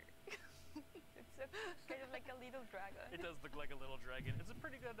alligator. It's kind of like a little dragon. It does look like a little dragon. It's a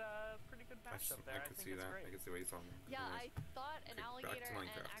pretty good mashup there. I could see that. I could see what you're talking about. Yeah, I thought an alligator and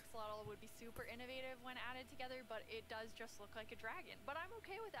Minecraft. axolotl would be super innovative when added together, but it does just look like a dragon. But I'm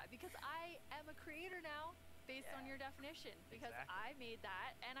okay with that because I am a creator now based on your definition because I made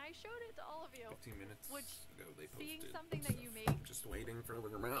that and I showed it to all of you. 15 minutes Which, ago they posted seeing something that you make just waiting for a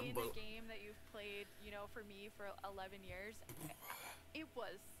round in a game that you've played, for me for 11 years, it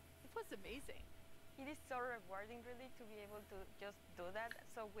was amazing. It is so rewarding, really, to be able to just do that.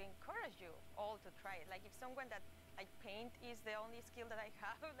 So we encourage you all to try it. Like if someone that paint is the only skill that I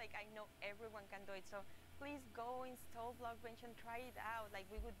have, like I know everyone can do it. So please go install Blockbench and try it out. Like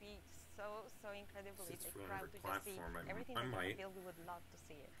we would be so incredibly proud to just see everything that you build. We would love to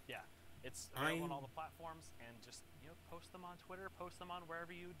see it. Yeah, it's available on all the platforms, and just post them on Twitter, post them on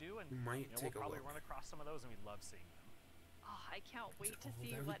wherever you do, and we'll probably run across some of those, and we love seeing them. Oh, I can't wait to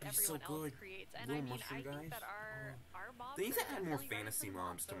see what everyone else creates. And I mean, I think that our mobs they need to are add more definitely ready fantasy for the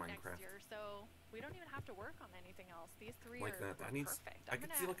mobs to mob vote Minecraft. next year, so we don't even have to work on anything else. These three Like are that. That needs. perfect. I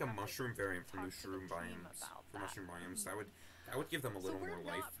could see like a mushroom variant for talk to the mushroom team biomes. about For mushroom that. biomes, that would give them a little so more we're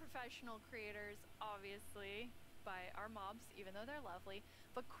life. not professional creators, obviously, by our mobs, even though they're lovely.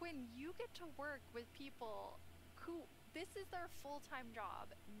 But Quinn, you get to work with people who this is their full-time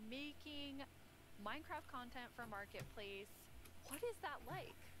job, making Minecraft content for Marketplace. What is that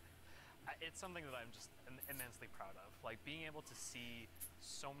like? It's something that I'm just immensely proud of. Like being able to see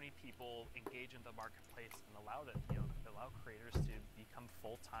so many people engage in the marketplace and allow that allow creators to become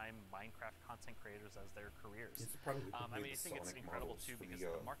full-time Minecraft content creators as their careers. I mean, I think it's incredible too because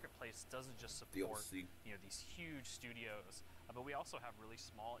the marketplace doesn't just support these huge studios, but we also have really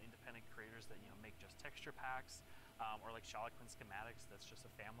small independent creators that make just texture packs, or like Shalakman Schematics. That's just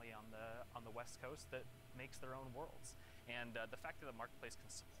a family on the West Coast that makes their own worlds. And the fact that the marketplace can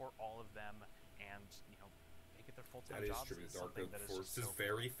support all of them and make it their full-time jobs is something that is just so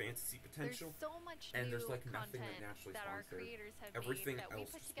very fantasy potential. There's so much and new there's like nothing content that naturally that our spawns there. creators have Everything made that we else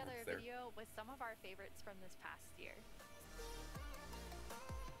put just together a spawns there. video with some of our favorites from this past year.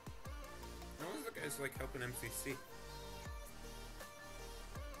 How is the guys like helping MCC?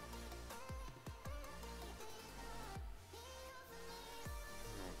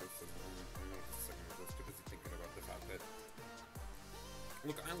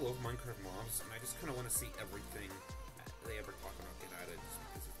 Look, I love Minecraft mobs, and I just kind of want to see everything they ever talk about get added, just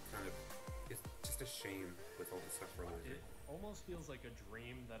because it's just a shame with all the stuff we're losing. It almost feels like a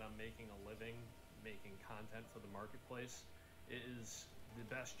dream that I'm making a living, making content for the marketplace. It is the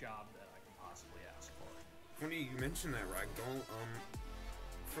best job that I can possibly ask for. Funny you mentioned that, Ragdoll.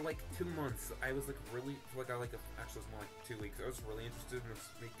 For like 2 months, I was like really, actually it was more like 2 weeks, I was really interested in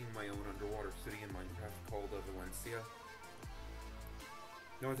making my own underwater city in Minecraft called Valencia.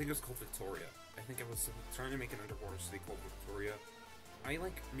 No, I think it was called Victoria. I think I was trying to make an underwater city called Victoria. I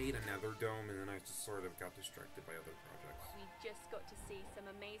like made a nether dome and then I just sort of got distracted by other projects. We just got to see some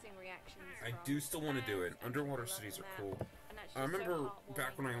amazing reactions. I do still want to do it. Underwater cities are cool. I remember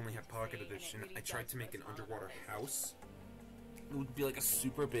back when I only had Pocket Edition, I tried to make an underwater house. It would be like a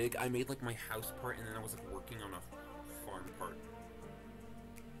super big, I made like my house part and then I was like working on a farm part.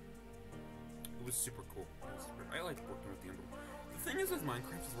 It was super cool. I like working with the underwater. The thing is with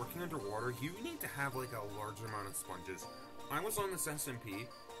Minecraft is working underwater, you need to have like a large amount of sponges. I was on this SMP,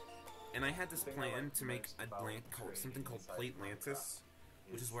 and I had this plan to make something called PlateFace,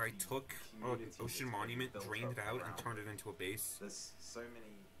 which is where I took an ocean monument, drained it out, and turned it into a base. There's so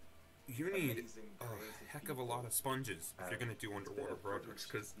many. You need a heck of a lot of sponges if you're going to do underwater projects,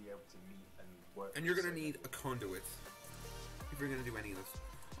 and you're going to need a conduit if you're going to do any of this.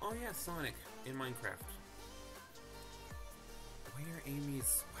 Oh yeah, Sonic in Minecraft. Why were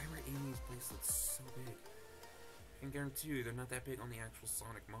Amy's bracelets so big? I can guarantee you they're not that big on the actual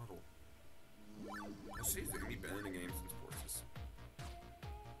Sonic model. She's gonna be better in the game since Forces.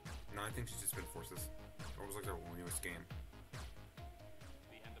 No, I think she's just been Forces. Or was like their newest game.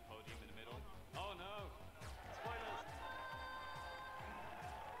 Behind the podium in the middle. Oh no! Spoilers!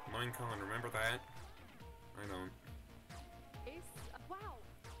 Minecon, remember that? I don't. Wow!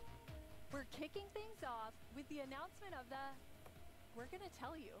 We're kicking things off with the announcement of the... We're gonna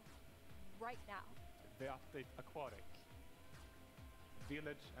tell you right now. The update Aquatic.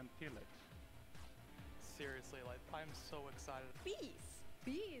 Village and Pillage. Seriously, like, I'm so excited. Bees!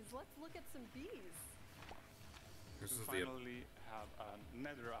 Bees! Let's look at some bees. This is finally have a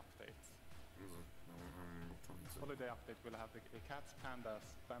nether update. Holiday update will have the cats,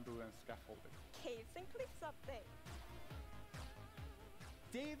 pandas, bamboo and scaffolding. Caves and cliffs update.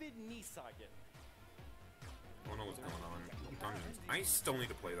 David Niesagen. I don't know what's going on. Dungeons. I still need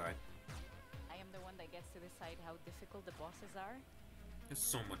to play that. I am the one that gets to decide how difficult the bosses are. There's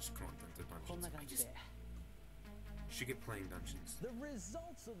so much content to Dungeons. I just should get playing Dungeons. The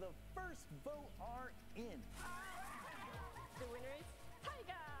results of the first vote are in. The winner is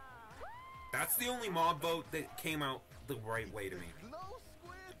Tiger! That's the only mob vote that came out the right way to me.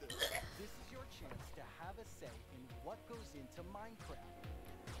 This is your chance to have a say in what goes into Minecraft.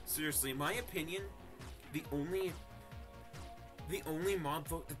 Seriously, in my opinion, the only mob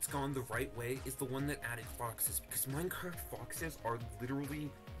vote that's gone the right way is the one that added foxes, because Minecraft foxes are literally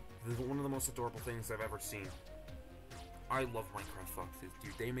one of the most adorable things I've ever seen. I love Minecraft foxes,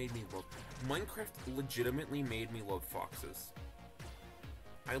 dude. They made me love... Minecraft legitimately made me love foxes.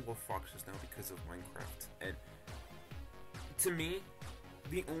 I love foxes now because of Minecraft. And to me,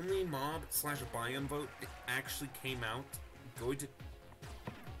 the only mob / biome vote that actually came out good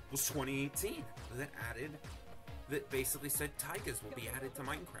was 2018. That basically said tigers will be added to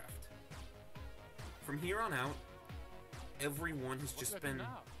Minecraft. From here on out, everyone has just been...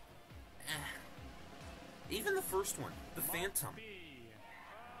 Even the first one, the Phantom.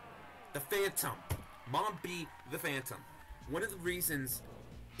 The Phantom. Mob B, the Phantom. One of the reasons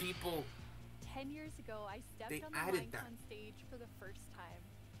people... 10 years ago, I stepped on the Minecon stage for the first time.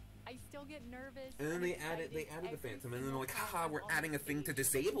 I still get nervous. And then they added the Phantom, and then they're like, haha, we're adding a thing to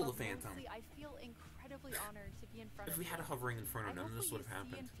disable the Phantom. I feel incredibly honored to be in front If of we had a hovering inferno, none of this would have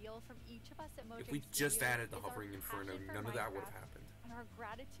happened. If we just added the hovering inferno, none of that would have happened. And our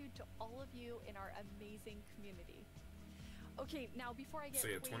gratitude to all of you in our amazing community. Okay, now before I get So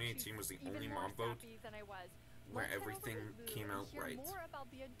yeah, way 2018 was the even only more mob vote sappy than I was, where let's head over everything to Lou came and out hear right. more about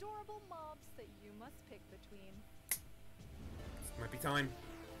the adorable mobs that you must pick between. Might be time.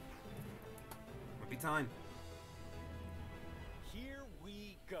 Might be time. Here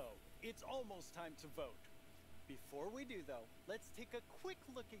we go. It's almost time to vote. Before we do, though, let's take a quick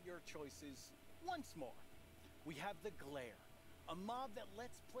look at your choices once more. We have the Glare, a mob that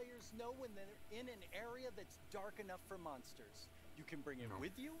lets players know when they're in an area that's dark enough for monsters. You can bring it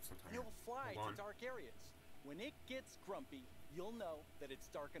with you, and it will fly to dark areas. When it gets grumpy, you'll know that it's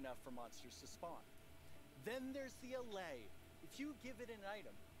dark enough for monsters to spawn. Then there's the Allay. If you give it an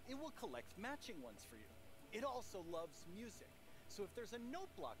item, it will collect matching ones for you. It also loves music, so if there's a note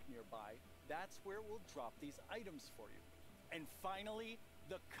block nearby, that's where it will drop these items for you. And finally,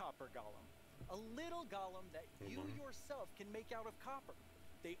 the Copper Golem. A little golem that you yourself can make out of copper.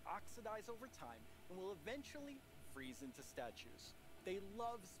 They oxidize over time and will eventually freeze into statues. They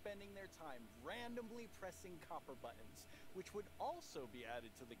love spending their time randomly pressing copper buttons, which would also be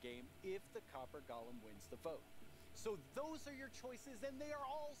added to the game if the Copper Golem wins the vote. So those are your choices, and they are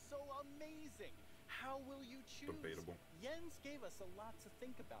all so amazing. How will you choose? Debatable. Jens gave us a lot to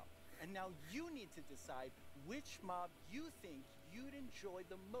think about, and now you need to decide which mob you think you'd enjoy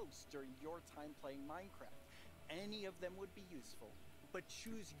the most during your time playing Minecraft. Any of them would be useful, but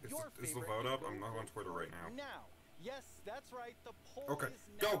choose your favorite. Is the vote up? I'm not on Twitter right now. Now, yes, that's right. The poll Okay, is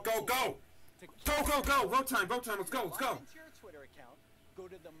now go! Go! Vote time! Let's go! Let's go! Log into your Twitter account. Go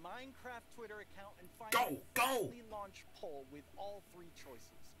to the Minecraft Twitter account and find the freshly launched poll with all 3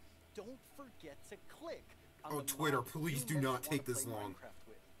 choices. Don't forget to click on the Twitter, mob please you do not most take wanna this play long. Minecraft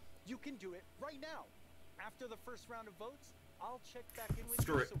with. You can do it right now. After the first round of votes, I'll check back in with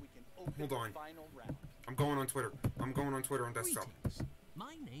Screw you it. so we can open Hold the on. final round. I'm going on Twitter. I'm going on Twitter on desktop.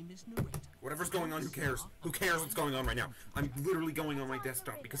 My name is Narrator. Whatever's going on, who cares? Who cares what's going on right now? I'm literally going on my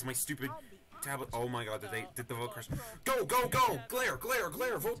desktop because my stupid tablet. Oh my god, did the vote crash? Go!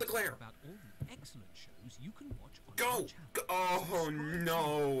 Glare! Vote the Glare! About all the excellent shows you can watch on Go! Oh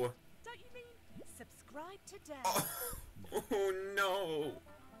no! Don't you mean subscribe today? Oh no!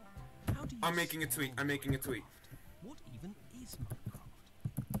 How do you I'm making a tweet. What even is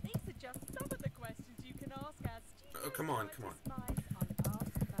Minecraft? These are just some of the questions you can ask our students. Come on.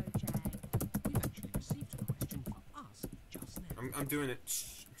 We've actually received a question from us just now. I'm doing it.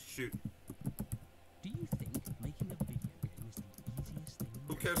 Shoot. Do you think making a video game is the easiest thing?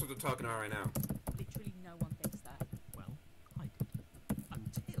 Who cares what they're talking about right now? Literally no one thinks that. Well, I did.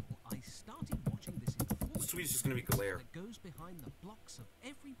 Until I started watching this informative This tweet's just gonna be Glare. that goes behind the blocks of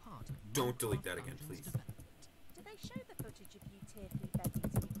every part of Don't delete Minecraft that again, Dungeons please. development. Do they show the footage of you tearfully begging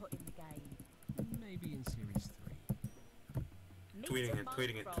to be put in the game? Maybe in Series 3. Tweeting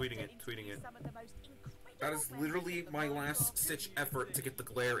it. Some of the most incredible That is literally my last-ditch effort to get the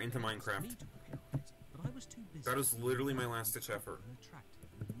Glare into Minecraft. But I was too busy. That is literally my last-ditch effort. Attractive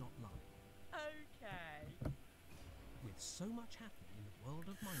and not lying. Okay. With so much happening in the world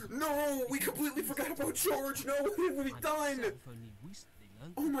of Minecraft. No! We completely forgot about George! No! We'll be done!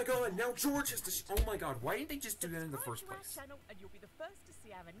 Oh my god, now George has to... Oh my god, why didn't they just do that in the first place? And you'll be the first to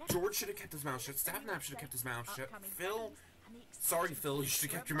see our George should have kept his mouth shut. Sapnap should have kept his mouth shut. Phil... Sorry, Phil, you should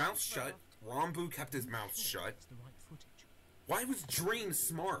have kept your mouth shut. Rambu kept his mouth shut. Why was Dream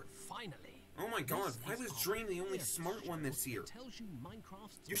smart? Finally. Oh my god, why was Dream the only smart one this year?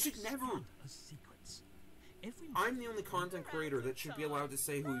 You should never... I'm the only content creator that should be allowed to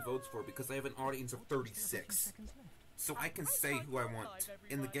say who he votes for because I have an audience of 36. So I can say who I want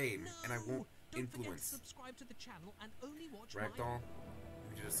in the game, and I won't influence. Subscribe to the channel and only watch Ragdoll,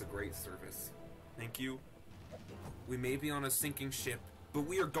 you did us a great service. Thank you. We may be on a sinking ship, but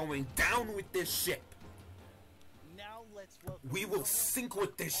we are going down with this ship. Now let's welcome We will sink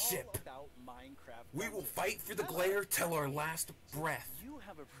with this ship. about Minecraft. We will fight for the Glare till our last breath. You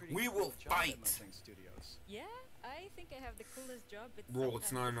have a pretty We cool will job at fight. Mustang Studios. Yeah, I think I have the coolest job. It's Roll,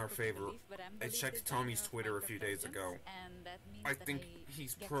 it's not in our sometimes favor. difficult to believe, but I'm the I lead checked designer Tommy's of Twitter a Minecraft few days Dungeons, ago. and that means I that think I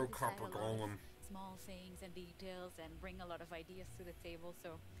he's get pro to decide Copper a lot of Golem. Small things and details, and bring a lot of ideas to the table.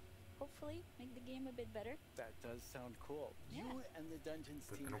 So, hopefully, make the game a bit better. That does sound cool. You and the Dungeons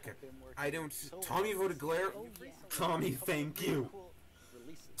But team I don't care. have been working I don't... so Tommy hard voted Glare? to yeah. Tommy, thank you. cool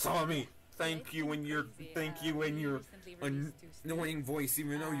releases. Tommy, thank you and your... Thank you and your... annoying voice,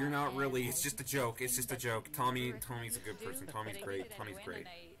 even though you're not really. It's just a joke. It's just a joke. Tommy's a good person. Tommy's great. Tommy's great.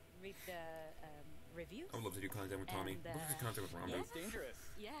 I read the reviews. I would love to do content with Tommy. And, I'd love to do content with Rambo. It's dangerous.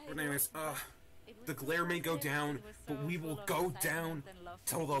 Yeah. But anyways, the Glare may go down, but we will go down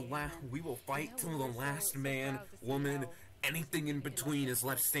till the last. We will fight till the last man, woman, anything in between is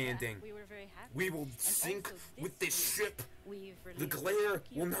left standing. We were very happy. We will And sink also with this ship. We've The released glare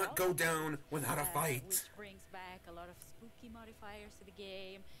Spooky will not go down without a fight. which brings back a lot of spooky modifiers to the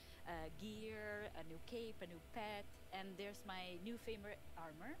game, gear, a new cape, a new pet, and there's my new favorite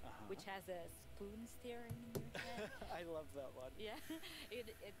armor, which has a spoon steering in your head. I love that one. Yeah,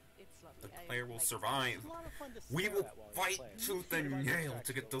 it's lovely. The glare will like it. survive. It's a lot of fun to We stare will at while you fight play. tooth What and about your nail track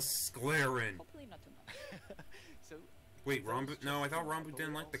to get skill? this glare in. Hopefully not too much. So Wait, Rambu? those No, I just thought come up, Rambu but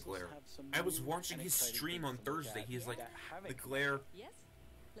didn't we like the also glare. have some I was new watching and his exciting stream things on to look Thursday. at He's like, that haven't the come glare. Yes,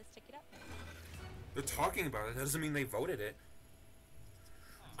 let's check it out. They're talking about it. That doesn't mean they voted it.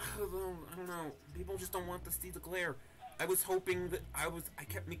 I don't know. People just don't want to see the glare. I was hoping that I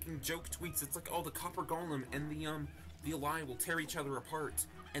kept making joke tweets. It's like, oh, the copper golem and the ally will tear each other apart,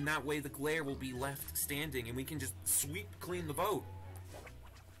 and that way the glare will be left standing, and we can just sweep clean the vote.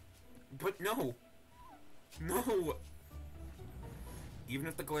 But no. Even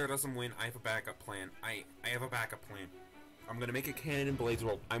if the glare doesn't win, I have a backup plan. I have a backup plan. I'm gonna make a canon in Blades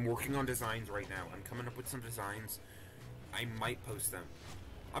World. I'm working on designs right now. I'm coming up with some designs. I might post them.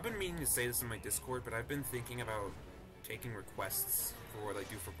 I've been meaning to say this in my Discord, but I've been thinking about taking requests for what I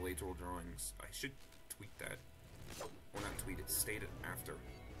do for Blades World drawings. I should tweet that. Or not tweet it, state it after.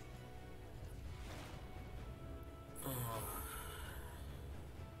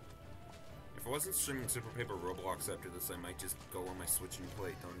 If I wasn't streaming Super Paper Roblox after this, I might just go on my Switch and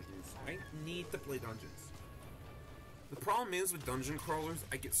play dungeons. I need to play dungeons. The problem is with dungeon crawlers,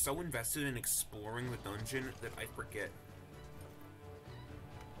 I get so invested in exploring the dungeon that I forget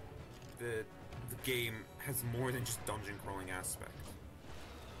that the game has more than just dungeon crawling aspect.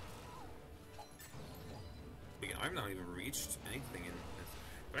 Again, I've not even reached anything in this.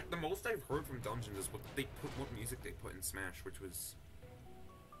 In fact, the most I've heard from dungeons is what music they put in Smash, which was...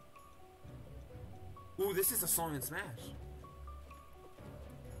 Ooh, this is a song in Smash.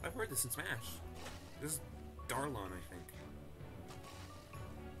 I've heard this in Smash. This is Darlon, I think.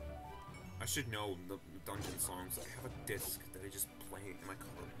 I should know the dungeon songs. I have a disc that I just play in my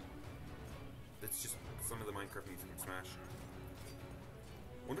car. That's just some of the Minecraft music in Smash.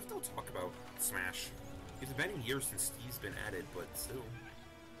 I wonder if they'll talk about Smash. It's been years since Steve's been added, but still.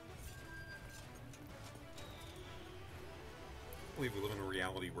 I believe we live in a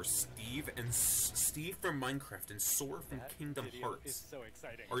reality where Steve from Minecraft and Sora from Kingdom Hearts so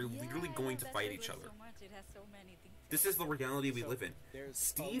exciting. are literally going to fight each other. So much. It has so many things. This is the reality we live in.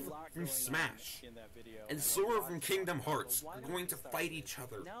 Steve from Smash and Sora from Kingdom Hearts are going to fight each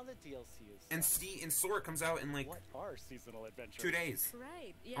other. Now the DLC is And Sora comes out in like what are seasonal adventures? 2 days.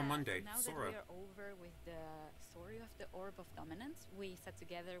 Right, yeah. On Monday, Now Sora. that we are over with the story of the Orb of Dominance, we sat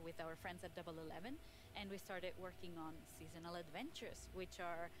together with our friends at Double 11 and we started working on seasonal adventures, which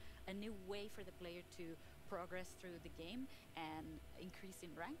are a new way for the player to progress through the game and increase in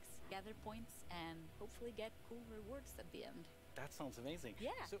ranks, gather points, and hopefully get cool rewards at the end. That sounds amazing.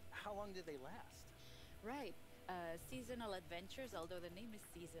 Yeah. So how long did they last? Right. Seasonal adventures, although the name is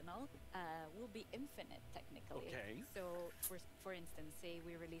seasonal, will be infinite technically. Okay. So, for instance, say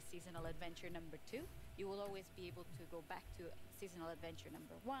we release seasonal adventure number 2, you will always be able to go back to seasonal adventure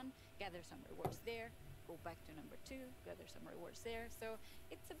number 1, gather some rewards there, go back to number 2, gather some rewards there. So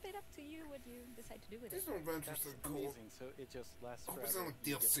it's a bit up to you what you decide to do with it. Seasonal adventures are cool. Amazing. So it just lasts Oh, forever. it's not like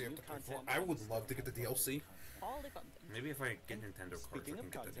You get DLC. new content I would every love to get the DLC. All the content. Maybe if I get Nintendo cards, I Speaking can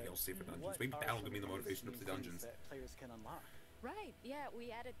of get the content, DLC for dungeons. what Maybe are that'll some give me the of motivation to new play things dungeons. that players can unlock? Right, yeah, we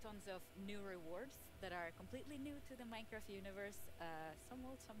added tons of new rewards that are completely new to the Minecraft universe. Some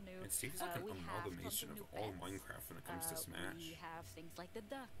old, some new. It seems like an we have tons amalgamation of new all pets. Minecraft when it comes to Smash. We have things like the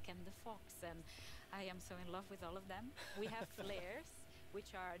duck and the fox, and I am so in love with all of them. We have flares,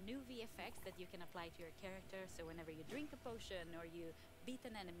 which are new VFX that you can apply to your character. So whenever you drink a potion or you beat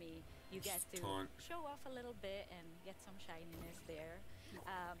an enemy, you get to taunt. show off a little bit and get some shininess there.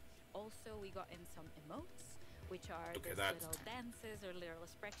 Also, we got in some emotes, which are Okay, these that's little dances or little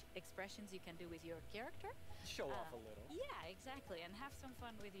expressions you can do with your character. Show off a little. Yeah, exactly, and have some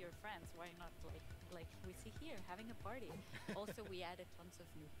fun with your friends. Why not, like we see here, having a party. Also, we added tons of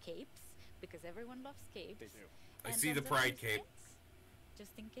new capes because everyone loves capes. They do. I And see the tons of pride new cape. skins,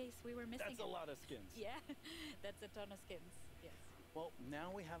 just in case we were missing. That's a it. lot of skins. Yeah, that's a ton of skins. Yes. Well,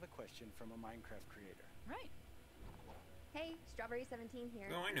 now we have a question from a Minecraft creator. Right. Hey, Strawberry17 here.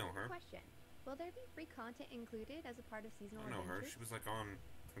 Oh, I know her. Question. Will there be free content included as a part of seasonal I know her. adventures? She was like on.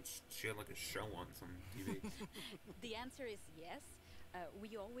 She had like a show on some TV. The answer is yes.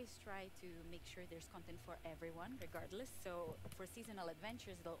 We always try to make sure there's content for everyone, regardless. So for seasonal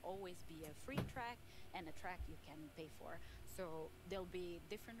adventures, there'll always be a free track and a track you can pay for. So there'll be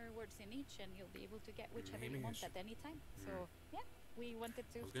different rewards in each, and you'll be able to get whichever you want at any time. So yeah, we wanted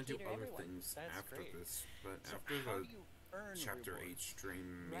to I was gonna do cater other everyone. things That's after great. this, but So after how the do you earn Chapter 8 rewards?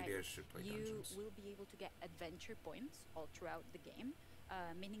 stream, maybe I should play You Dungeons. will be able to get adventure points all throughout the game,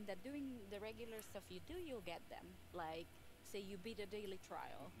 meaning that doing the regular stuff you do, you'll get them. Like, say you beat a daily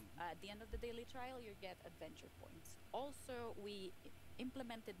trial. At the end of the daily trial, you get adventure points. Also, we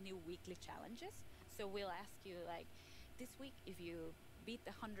implemented new weekly challenges. So we'll ask you, like, this week, if you beat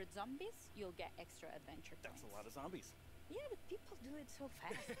 100 zombies, you'll get extra adventure points. That's a lot of zombies. Yeah, but people do it so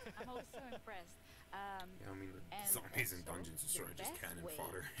fast. I'm also impressed. Yeah, I mean, the and zombies in also, Dungeons is the sort of just best cannon way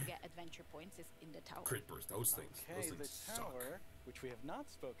fodder. to get adventure points is in the tower. Creepers, those things The suck. tower, which we have not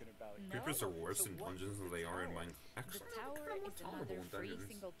spoken about yet. Creepers are worse So in what Dungeons is than the they are in tower? Minecraft. The tower is another free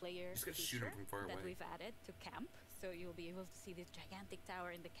single-player Just gotta shoot 'em feature from far that away. we've added to camp. So you'll be able to see this gigantic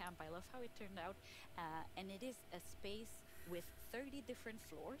tower in the camp. I love how it turned out. And it is a space with 30 different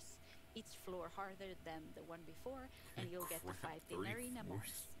floors, each floor harder than the one before, and you'll get to fight in 30 arena floors?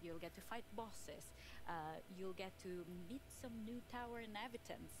 mobs. You'll get to fight bosses. You'll get to meet some new tower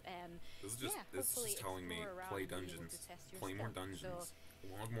inhabitants, and This is just yeah, this is hopefully just telling me explore around play and be able Dungeons, to test your play more skill. Dungeons, So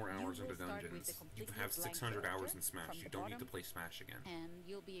log more you hours will into start with Dungeons. a You completely have blank 600 hours in character Smash. from You the don't need to bottom, play Smash again. and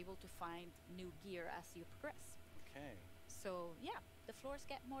you'll be able to find new gear as you progress. Okay. So yeah, the floors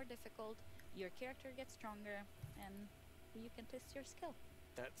get more difficult, your character gets stronger, and you can test your skill.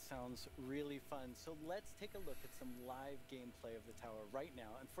 That sounds really fun. So let's take a look at some live gameplay of the tower right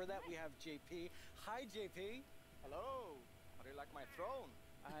now. And for that, we have JP. Hi, JP. Hello. How do you like my throne?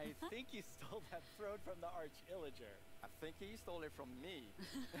 I think you stole that throne from the Arch Illager. I think he stole it from me.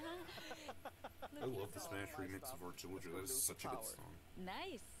 I love the Smash remix of Arch Illager. That is such a good song.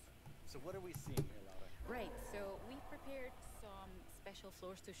 Nice. So what are we seeing here, Laura? Right, so we prepared some special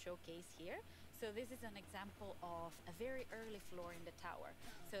floors to showcase here. So this is an example of a very early floor in the tower.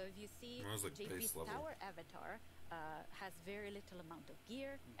 So if you see That was like JP's base level. tower avatar has very little amount of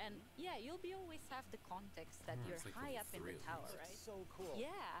gear, and yeah, you'll be always have the context that Oh, you're it's like high level up in 3 the at tower, least. right? So cool.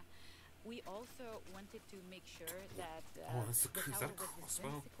 Yeah. We also wanted to make sure that Oh, that's the is tower that a was this crossbow?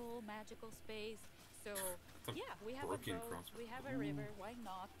 whimsical, magical space. So It's a yeah, we have a broken boat, crossbow. we have a river, why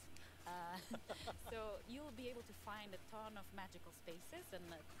not? So you'll be able to find a ton of magical spaces and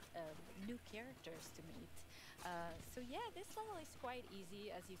new characters to meet. So yeah, this level is quite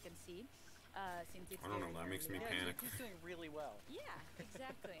easy, as you can see, since it's I don't know, very that makes early me on. panic. He's doing really well. Yeah,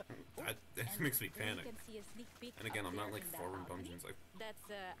 exactly. That makes me Then panic. You can see a sneak peek And again, up I'm not there like in that far in balcony. Dungeons. That's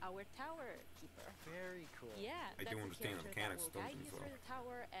our tower keeper. Very cool. Yeah, I do that's a understand the character that mechanics of will guide Dungeons, you through though. the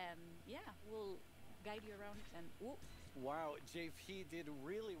tower, and yeah, we'll guide you around. And whoop. Wow, JP did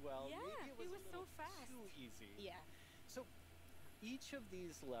really well. Yeah, Maybe it was, he was a so little fast. too easy. Yeah. So each of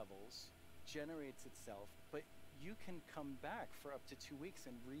these levels generates itself, but you can come back for up to 2 weeks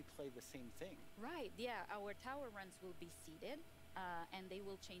and replay the same thing. Right. Yeah, our tower runs will be seeded, and they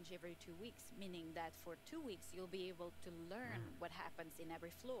will change every 2 weeks. Meaning that for 2 weeks you'll be able to learn what happens in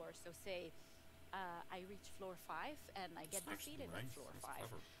every floor. So say I reach floor 5 and I get That's actually defeated at nice. floor That's 5.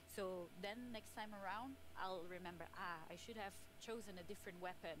 clever. So then next time around, I'll remember, I should have chosen a different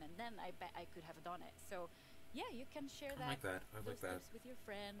weapon, and then I bet I could have done it. So yeah, you can share I like that. I those like that. tips with your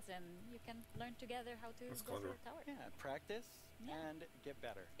friends, and you can learn together how to That's go clever. through the tower. Yeah, practice and get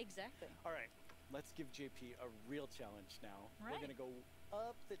better. Exactly. All right, let's give JP a real challenge now. We're Right. going to go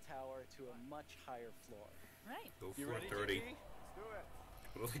up the tower to a much higher floor. Right. Go You for ready, 30. JP? Let's do it.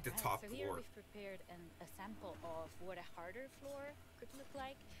 But like the Right, top so here floor. we've prepared a sample of what a harder floor could look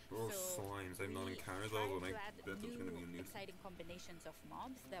like. Oh, so slimes. I've not we encountered tried those, and to I add bet there's going to be a new new. exciting combinations of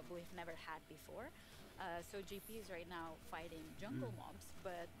mobs that we've never had before. So JP is right now fighting jungle mobs,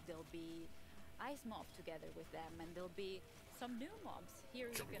 but there'll be ice mob together with them, and there'll be some new mobs. Here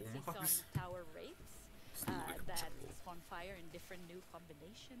you can Jungle see mobs? some tower wraiths that spawn fire in different new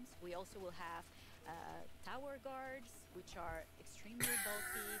combinations. We also will have tower guards, which are extremely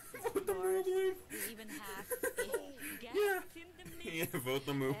bulky guards. We even have a gas in the mix. Yeah, vote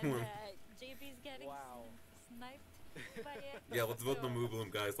the move And one. JP's getting sniped by it. Yeah, let's vote the So- move bloom,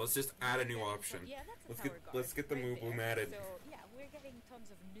 guys. Let's just add a new Very option. important. Yeah, that's a Let's tower get guard let's get the right move bloom there. added. So yeah, we're getting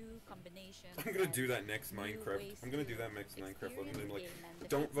tons of new combinations. I'm gonna and do that next new Minecraft. ways I'm gonna to do that next Minecraft. I'm gonna be experience like, the game and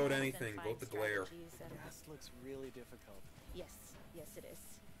don't defeat vote mobs and anything. find Vote the glare. strategies and- This looks really difficult. Yes, yes it is.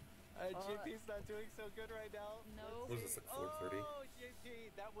 JP's not doing so good right now. No. What is this, like 4:30? Oh,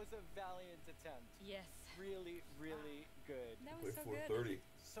 JP, that was a valiant attempt. Yes. Really, really good. That Play was so 4:30.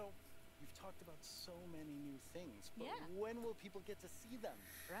 So, you've talked about so many new things, but Yeah. when will people get to see them?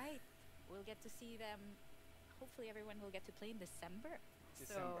 Right. We'll get to see them. Hopefully everyone will get to play in December.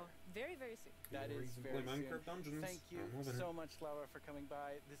 December. Very, very soon. That is very Minecraft soon. Dungeons. Thank you so much, Laura, for coming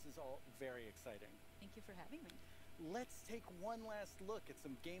by. This is all very exciting. Thank you for having me. Let's take one last look at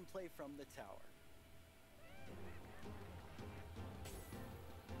some gameplay from the tower.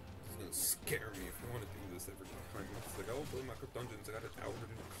 It's gonna scare me if I want to do this every time. It's like, oh, play Minecraft Dungeons. I got a tower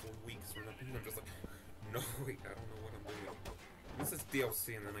in 4 weeks or nothing. I'm just like, no, wait, I don't know what I'm doing. This is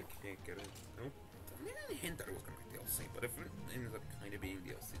DLC, and then I can't get it. I didn't hint that it was gonna be DLC, but if it ends up kind of being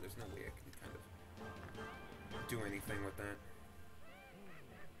DLC, there's no way I can kind of do anything with that.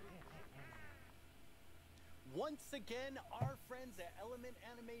 Once again, our friends at Element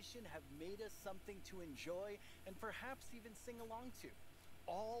Animation have made us something to enjoy and perhaps even sing along to,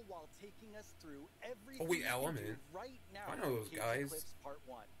 all while taking us through everything we can do right now. I know those guys. Eclipse Part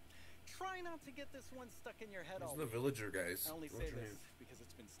 1. Try not to get this one stuck in your head all the villager guys. I only say this because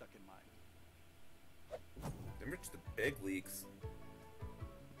it's been stuck in mine. Them are just the big leagues.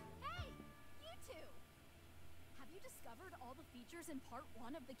 Hey, you two! Have you discovered all the features in Part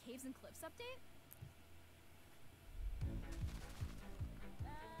 1 of the Caves and Cliffs update?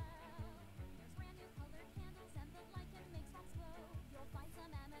 There's brand new colored candles and the lichen makes rocks glow. You'll find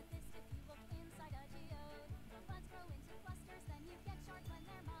some amethyst if you look inside a geode. The buds grow into clusters, then you get shards when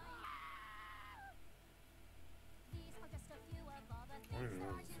they're mined. These are just a few of all the things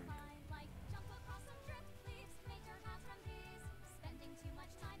hard to find, like jump across some drift leaves, make your paths from these. Spending too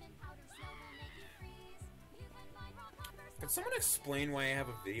much time in powder snow will make you freeze. You can find raw copper. Can someone explain why I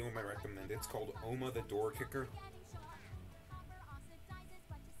have a video in my recommended? It's called Oma the Door Kicker.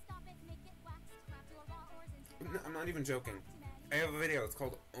 No, I'm not even joking. I have a video. It's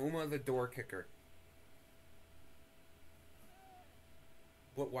called Oma the Door Kicker.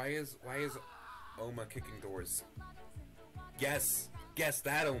 What? Why is Oma kicking doors? Yes,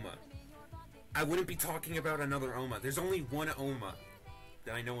 that Oma. I wouldn't be talking about another Oma. There's only one Oma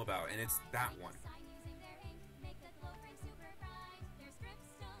that I know about, and it's that one.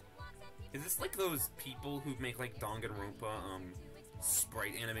 Is this like those people who make like Danganronpa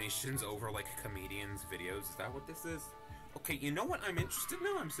sprite animations over like comedians' videos? Is that what this is? Okay, you know what? I'm interested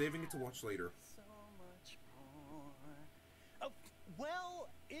now. I'm saving it to watch later. So much more. Oh, well,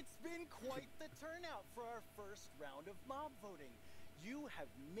 it's been quite the turnout for our first round of mob voting. You have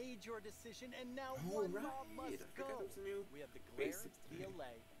made your decision, and now one mob must go. We have the Glare, the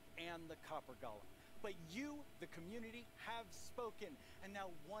Allay, and the Copper Golem. But you, the community, have spoken, and now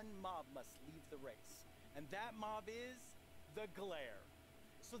one mob must leave the race. And that mob is the Glare.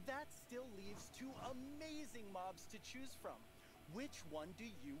 So that still leaves two amazing mobs to choose from. Which one do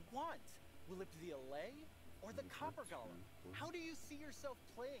you want? Will it be the Allay or the Copper Golem? How do you see yourself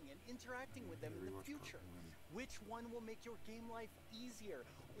playing and interacting with them in the future? Which one will make your game life easier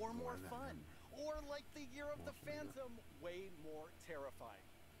or more fun? Or like the Year of the Phantom, way more terrifying?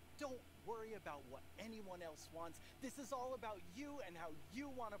 Don't worry about what anyone else wants. This is all about you and how you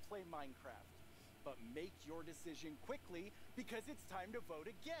want to play Minecraft. But make your decision quickly because it's time to vote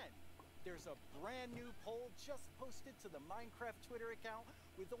again. There's a brand new poll just posted to the Minecraft Twitter account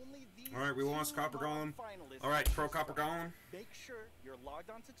with only these Alright, we lost Copper Golem. finalists. Alright, pro Copper Golem. Make sure you're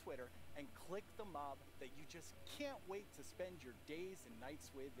logged onto Twitter and click the mob that you just can't wait to spend your days and nights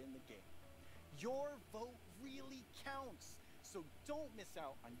with in the game. Your vote really counts, so don't miss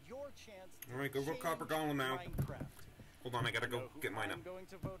out on your chance to Alright, go vote Copper Golem now. Minecraft. Hold on, I gotta go get mine up. I'm going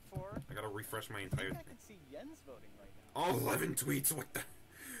to vote for. I gotta refresh my entire I thing. can see Jens voting right now. Oh, 11 tweets, what the?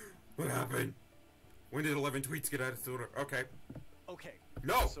 What happened? When did 11 tweets get added to Twitter? Okay. Okay.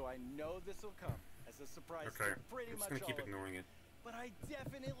 No! So I know this will come as a surprise Okay, to pretty I'm just much gonna keep all of you. ignoring it. But I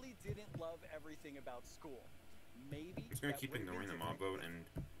definitely didn't love everything about school. Maybe I'm just gonna that keep would've been ignoring the mob different vote and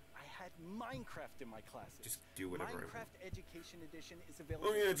I had Minecraft in my classes. just do whatever I want. Minecraft Education Edition is available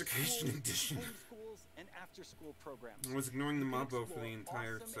Oh yeah, for schools, Education Edition. homeschools, and after-school programs. I was ignoring the You can mob vote for the explore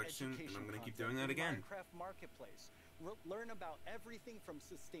entire awesome section, and education I'm gonna keep content doing that in again. Minecraft Marketplace. Learn about everything from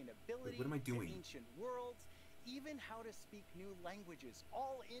sustainability Wait, what am I doing? to ancient worlds, even how to speak new languages,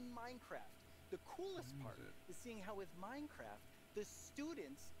 all in Minecraft. The coolest part is seeing how with Minecraft, the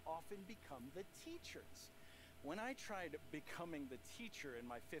students often become the teachers. When I tried becoming the teacher in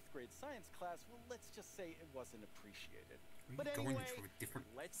my 5th grade science class, well, let's just say it wasn't appreciated. But Going anyway, to a different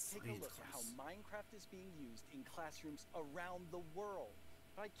let's take a science look at how class. Minecraft is being used in classrooms around the world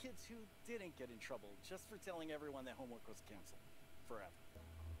by kids who didn't get in trouble just for telling everyone that homework was canceled forever.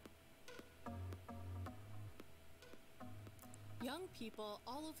 Young people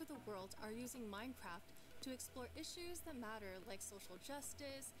all over the world are using Minecraft to explore issues that matter like social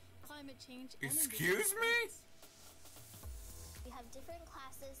justice, climate change, and Excuse me? We We have different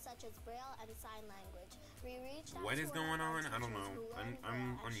classes such as Braille and Sign Language. We reached out What to is one of going our on? I don't teachers know. who learned I'm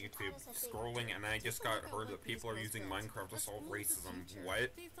Braille, on and she YouTube taught us a thing or scrolling, two. and I just Take a got look at heard what that people are these using girls Minecraft to built. solve A school of the racism. future. What?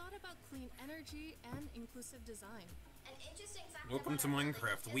 They thought about clean energy and inclusive design. An interesting fact Welcome to about our building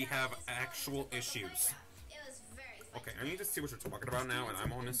Minecraft. is We that have it is called actual Institute of issues. Minecraft. It was very fun. Okay, I need to see what you're talking about now, and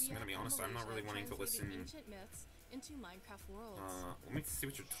I'm honest. I'm India gonna be and honest. I'm not really Malaysia wanting to listen. translated ancient myths into Minecraft worlds. Let me see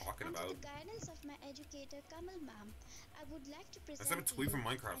what you're talking Under about. the guidance of my educator Kamal ma'am, I would like to I present just have a to tweet you from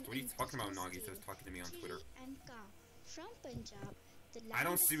Minecraft. an What are you talking about, indigenous Nagi? tale, Talking to me on Twitter. Chiri and Ka, from Punjab, the I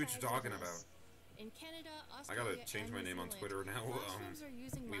don't land of see what you're five talking rivers. about. In Canada, I Australia, gotta change and my New name on Zealand, Twitter now. classrooms are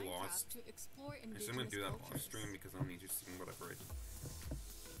using We Minecraft lost. to explore I indigenous assume I'm gonna do that off cultures. stream because I'm just seeing what I've read.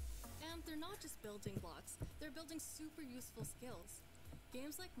 And they're not just building blocks, they're building super useful skills.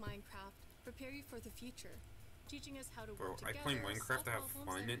 Games like Minecraft prepare you for the future, teaching us how to Bro, work I together, play Minecraft to have solve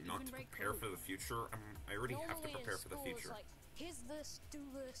fun, problems, and not even to write prepare code. for the future. I already have to Normally in prepare for the school, future. It's like, here's this, do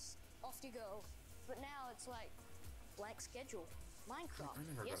this, off you go. But now it's like, blank schedule. Minecraft. I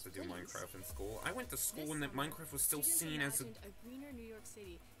never yes, got to do please. Minecraft in school. I went to school This when summer, Minecraft was still students seen as a... imagined a greener New York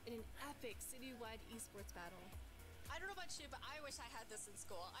City in an epic citywide esports battle. I don't know about you, but I wish I had this in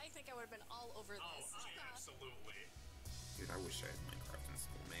school. I think I would have been all over this. Absolutely. Dude, I wish I had Minecraft in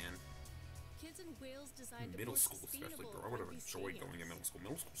school, man. Kids in Wales designed Middle more school especially, sustainable bro. I would have rugby enjoyed stadiums. going to middle school.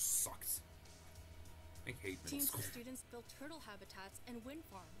 Middle school sucks. I hate middle Teams school. of students built turtle habitats and wind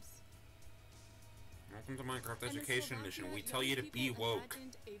farms. Welcome to Minecraft And in Education Slovakia, Edition. We young tell you to be people woke.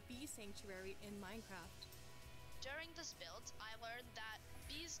 imagined a bee sanctuary in Minecraft. During this build, I learned that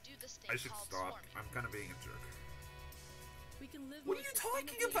bees do this thing I should called stop. swarming. I'm kind of being a jerk. We can live What more are you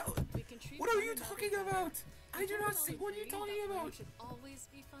talking sustainably. about? We can treat What are one you another talking better. about? I do not Don't see what are you agree talking that about. life should always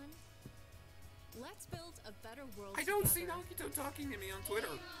be fun. Let's build a better world I don't see together. Nagito talking to me on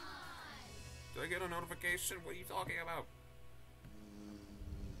Twitter. Did I get a notification? What are you talking about?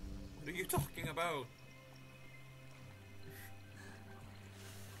 What are you talking about?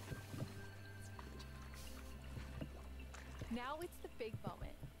 Now it's the big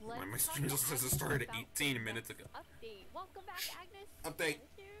moment. My Let's talk stream to just says it Agnes started about 18 the minutes next ago. Update. Welcome back, Agnes. Update.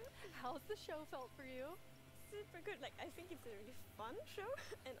 Thank you. How's the show felt for you? Super good. Like, I think it's a really fun show,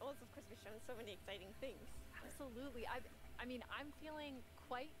 and also, of course, we've shown so many exciting things. Absolutely. I mean, I'm feeling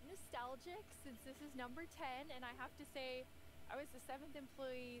quite nostalgic since this is number 10, and I have to say, I was the 7th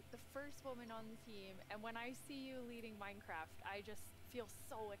employee, the first woman on the team, and when I see you leading Minecraft, I just feel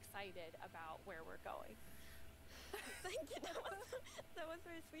so excited about where we're going. Thank you. That was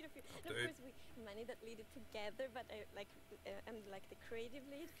very sweet of you. And of Update. course, we managed that lead it together, but I am like the creative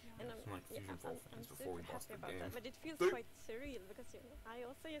lead, and It's like Season 4 fans before we super lost happy the about game. that. But it feels Dude. quite surreal because I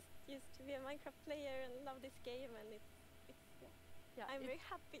also used to be a Minecraft player and love this game, and I'm very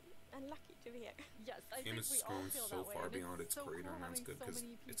happy and lucky to be here. Yes, The game has gone so far beyond its creator, and that's good because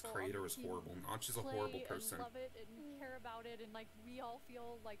its creator is horrible. Not just a horrible person. Love it and care about it, and like we all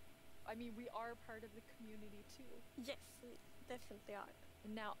feel like, I mean, we are part of the community too. Yes, we definitely are.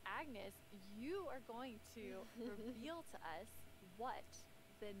 And now, Agnes, you are going to reveal to us what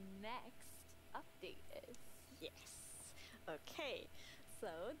the next update is. Yes. Okay. So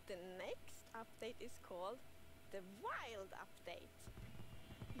the next update is called the Wild Update.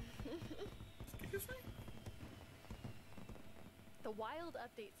 Excuse me? The Wild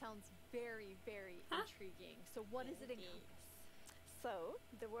Update sounds very, very intriguing. So what does it encompass? So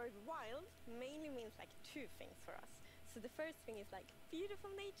the word wild mainly means like two things for us. So the first thing is like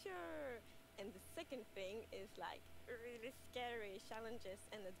beautiful nature, and the second thing is like really scary challenges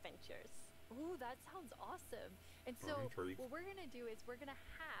and adventures. Ooh, that sounds awesome. And I'm so intrigued. what we're gonna do is we're gonna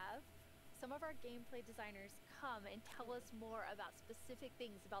have some of our gameplay designers come and tell us more about specific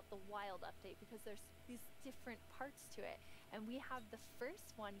things about the Wild Update, because there's these different parts to it. And we have the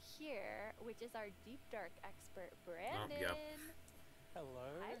first one here, which is our Deep Dark expert, Brandon. yep. Hello.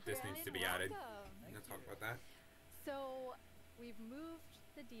 Hi, This needs to be added. welcome. You gonna talk about that? So we've moved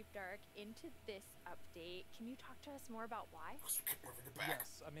the Deep Dark into this update. Can you talk to us more about why?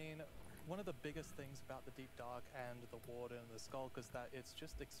 Yes, I mean, one of the biggest things about the Deep Dark and the Warden and the Skulk is that it's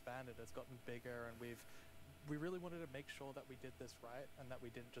just expanded, it's gotten bigger, and we really wanted to make sure that we did this right and that we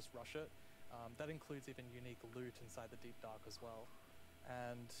didn't just rush it. That includes even unique loot inside the Deep Dark as well.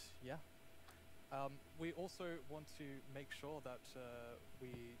 And yeah. We also want to make sure that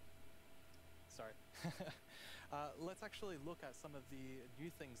let's actually look at some of the new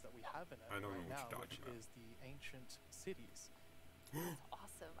things that we have in it I don't know right what now, you're talking which about. is the ancient cities. That's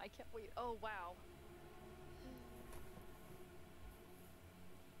awesome. I can't wait. Oh, wow.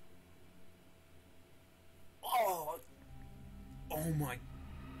 Oh! Oh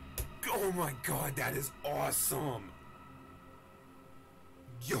my god, that is awesome!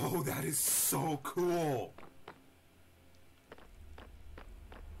 Yo, that is so cool!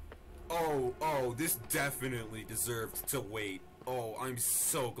 Oh, this definitely deserved to wait. Oh, I'm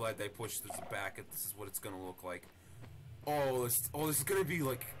so glad they pushed this back, and this is what it's gonna look like. Oh, this is gonna be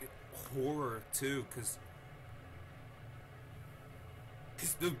like horror too, cause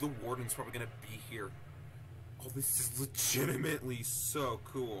the warden's probably gonna be here. Oh, this is legitimately so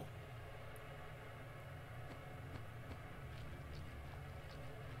cool.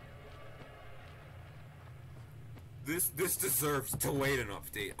 This deserves to wait an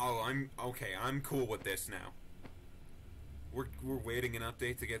update. Oh, I'm cool with this now. We're waiting an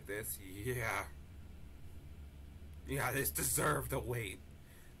update to get this. Yeah. Yeah, this deserved to wait.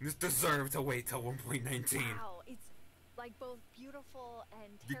 This deserved to wait till 1.19. Wow, it's like both beautiful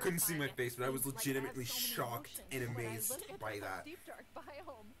and You couldn't see my terrifying. face, but I was Like, legitimately have so many shocked and emotions when I amazed look at by this that. Deep dark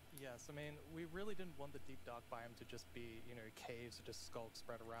biome. Yes, I mean, we really didn't want the deep dark biome to just be, you know, caves or just skulks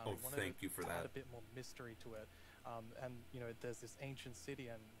spread around. Oh, We wanted thank it you for to add that. a bit more mystery to it. And, you know, there's this ancient city,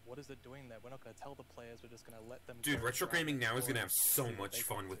 and what is it doing there? We're not going to tell the players, we're just going to let them Dude, go retro throughout gaming the now is story gonna have so and see what much they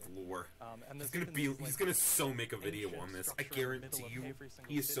fun can with do. lore. And He's there's gonna even be, this, he's like, gonna so make a video ancient on this. I structure in the guarantee middle of you, every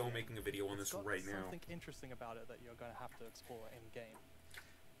single he is so video. making a video on It's this got right now. something interesting about it that you're going to have to explore in game.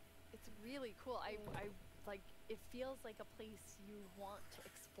 It's really cool. I like. It feels like a place you want to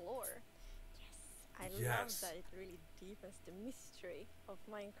explore. I love that it really deepens the mystery of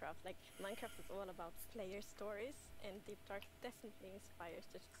Minecraft. Like, Minecraft is all about player stories, and Deep Dark definitely inspires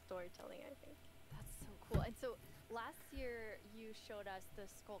the storytelling, I think. That's so cool. And so last year you showed us the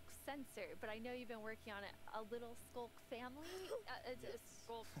Skulk sensor, but I know you've been working on it. A little Skulk family? It's a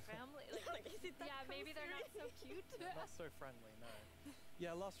Skulk family? Like, Is it that yeah, maybe they're not so cute. Not so friendly, no.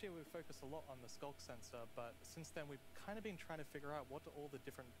 Yeah, last year we focused a lot on the Skulk sensor, but since then we've kind of been trying to figure out what do all the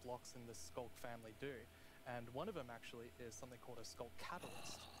different blocks in the Skulk family do. And one of them actually is something called a Skulk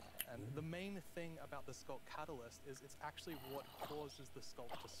catalyst. And the main thing about the Skulk catalyst is it's actually what causes the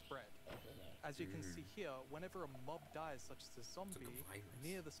Skulk to spread. As you can see here, whenever a mob dies, such as a zombie,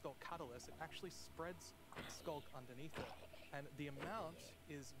 near the Skulk catalyst, it actually spreads Skulk underneath it. And the amount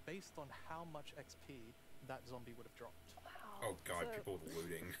is based on how much XP that zombie would have dropped. Oh god, So, people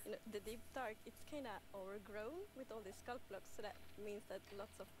looting. You know, the Deep Dark, it's kind of overgrown with all these skull blocks, so that means that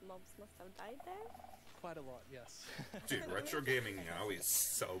lots of mobs must have died there. Quite a lot, yes. Dude, retro gaming now is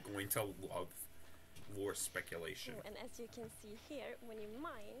so going to love lore speculation. And as you can see here, when you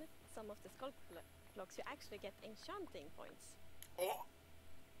mine some of the skull blocks, you actually get enchanting points. Oh!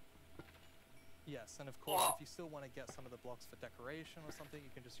 Yes, and of course, if you still want to get some of the blocks for decoration or something, you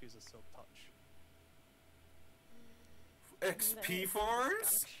can just use a Silk Touch. XP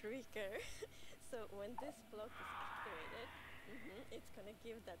farms? Shrieker. So when this block is activated, it's gonna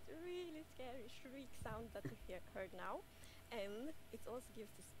give that really scary shriek sound that you heard now, and it also gives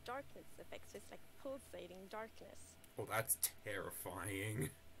this darkness effect, so it's like pulsating darkness. Oh, that's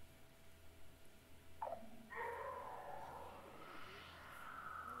terrifying.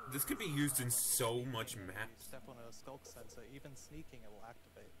 This could be used in so much maps. Step on a Skulk sensor, even sneaking it will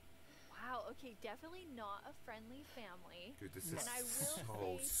activate. Wow, okay, definitely not a friendly family. Dude, this and is I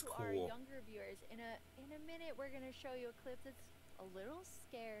will say to so our cool. younger viewers, in a minute we're gonna show you a clip that's a little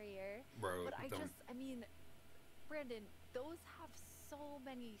scarier. Bro, but don't. I mean, Brandon, those have so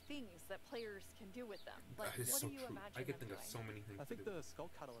many things that players can do with them. Like, That is what so do you true. imagine I could them think of doing? so many things I think to do. the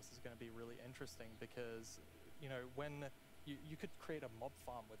Skulk Catalyst is going to be really interesting because, you know, when you could create a mob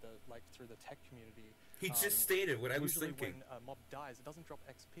farm with the, like, through the tech community. He just stated what I was usually thinking. When a mob dies, it doesn't drop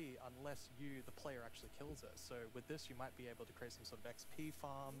XP unless you, the player, actually kills it. So with this, you might be able to create some sort of XP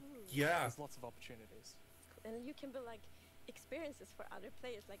farm. Yeah. There's lots of opportunities. And you can build like experiences for other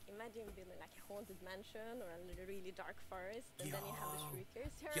players. Like imagine building like a haunted mansion or a really dark forest, and then you have the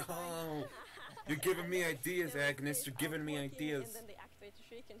shriekers. Yo, you're giving me ideas, Agnes. You're giving me ideas. And then they activate the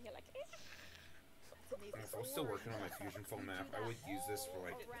shriek, and you're like. If I was still working on my Fusion Foam map, I would use this for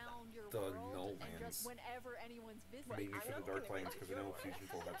like the null lands. Whenever anyone's visiting. Maybe for the dark lands, because I know Fusion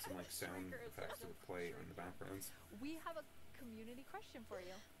Foam has some like sound effects that would play in the backgrounds. We have a community question for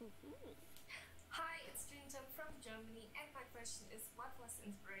you. Hi, it's Jinjam from Germany, and my question is, what was the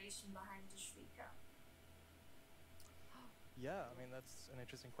inspiration behind the Shrieker? Yeah, I mean, that's an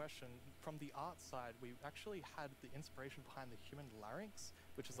interesting question. From the art side, we actually had the inspiration behind the human larynx,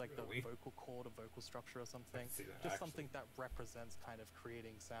 which is like the vocal cord or vocal structure or something. Just something that represents kind of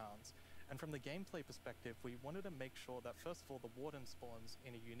creating sounds. And from the gameplay perspective, we wanted to make sure that, first of all, the warden spawns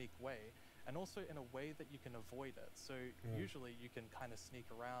in a unique way, and also in a way that you can avoid it. So usually you can kind of sneak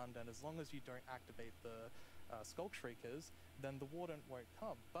around, and as long as you don't activate the Skulk Shriekers, then the warden won't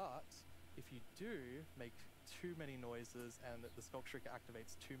come. But if you do make too many noises and the Skulk Shriek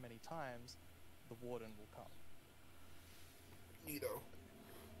activates too many times, the Warden will come. Neato.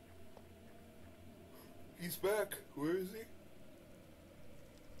 He's back. Where is he?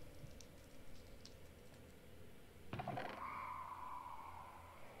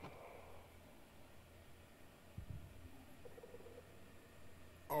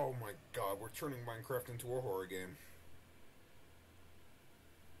 Oh my god, we're turning Minecraft into a horror game.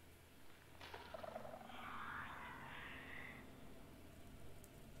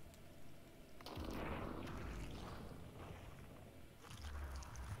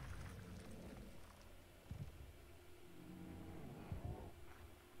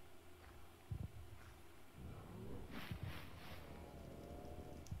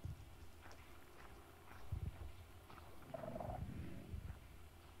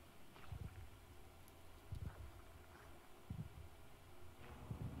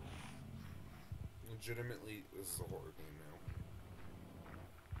 Legitimately, this is a horror game now.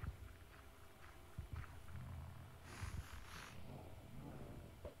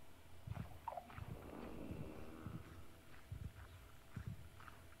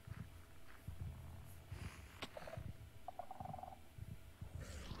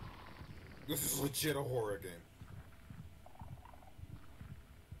 This is legit a horror game.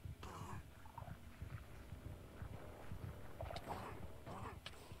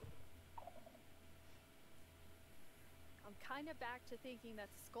 Kind of back to thinking that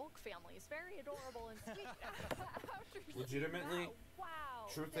the Skulk family is very adorable and sweet. Legitimately, wow.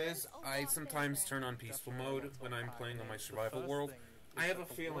 Truth is, I sometimes turn on peaceful mode when I'm playing on my survival world. I have a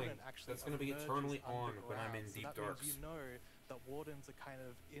feeling that's going to be eternally on when I'm in Deep Darks. You know that Wardens are kind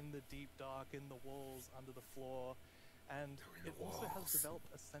of in the deep dark, in the walls, under the floor, and it also has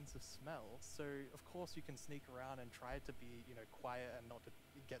developed a sense of smell. So of course you can sneak around and try to be, you know, quiet and not to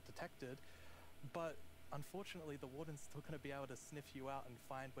get detected, but unfortunately, the Warden's still going to be able to sniff you out and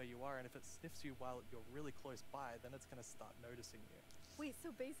find where you are, and if it sniffs you while you're really close by, then it's going to start noticing you. Wait,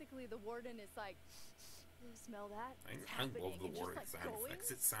 so basically the Warden is like, you smell that? I love the Warden sound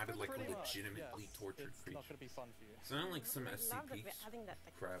effects. It sounded like a legitimately tortured creature. It's not going to be fun for you. It sounded like some SCP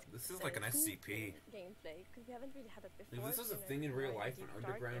crap. This is like an SCP. Gameplay, because we haven't really had it before. If this is a thing in real life, an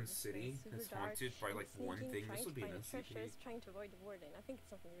underground city that's haunted by like one thing, this would be an SCP. Trying to avoid the Warden. I think it's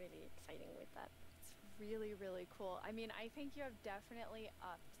something really exciting with that. Really, really cool. I mean, I think you have definitely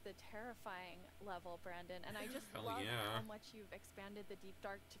upped the terrifying level, Brandon, and I just love how much you've expanded the Deep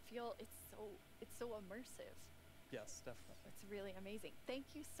Dark to feel it's so immersive. Yes, definitely. It's really amazing.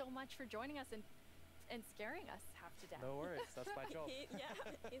 Thank you so much for joining us and scaring us half to death. No worries, that's my job.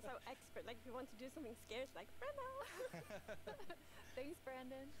 He's so expert. Like, if you want to do something scary, it's like, Brandon. Thanks,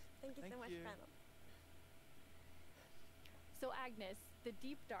 Brandon. Thank you so much, Brandon. So, Agnes, the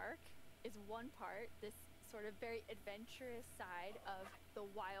Deep Dark is one part, this sort of very adventurous side of the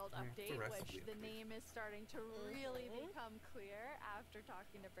Wild update, which the name is starting to really become clear after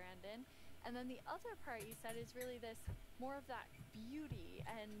talking to Brandon. And then the other part you said is really this more of that beauty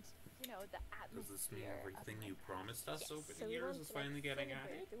and, you know, the atmosphere. Does this mean everything you promised us over the so years is finally getting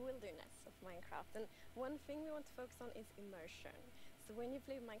added? added? The wilderness of Minecraft, and one thing we want to focus on is immersion. So when you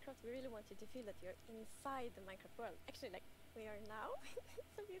play Minecraft, we really want you to feel that you're inside the Minecraft world. Actually, like we are now.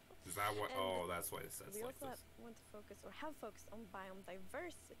 It's so beautiful. Is that what? Oh, that's why it says we like also this. want to focus, or have focused, on biome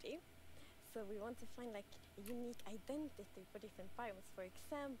diversity. So we want to find like a unique identity for different biomes. For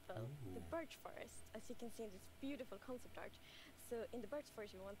example, the birch forest, as you can see in this beautiful concept art. So in the birch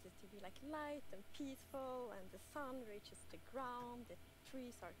forest, we want it to be like light and peaceful, and the sun reaches the ground. The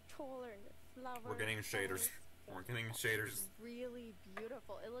trees are taller, and the flowers. We're getting shaders. We're getting shaders. Really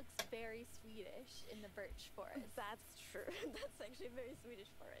beautiful. It looks very Swedish in the birch forest. That's true. That's actually very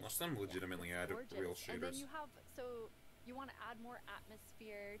Swedish forest. Watch them legitimately add real shaders. And then you have, so you want to add more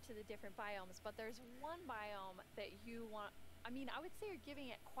atmosphere to the different biomes, but there's one biome that you want, I mean, I would say you're giving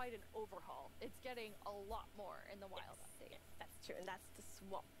it quite an overhaul. It's getting a lot more in the wild update. Yes, that's true, and that's the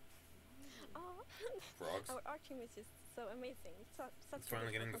swamp. Oh, frogs. Our art team is just so amazing. It's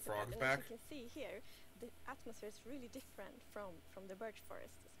finally getting the frogs and back. As you can see here, the atmosphere is really different from the birch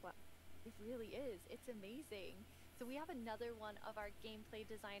forest as well. It really is. It's amazing. So we have another one of our gameplay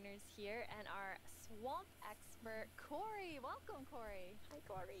designers here, and our swamp expert, Corey. Welcome, Corey. Hi,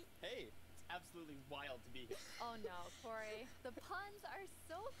 Corey. Hey, it's absolutely wild to be here. Oh no, Corey. The puns are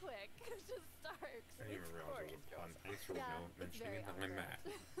so quick to start. I didn't even realize it was a pun. Thanks for mentioning it. I'm Matt.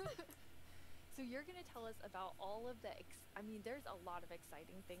 So you're going to tell us about all of the, I mean, there's a lot of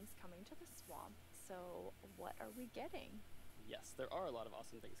exciting things coming to the swamp. So what are we getting? Yes, there are a lot of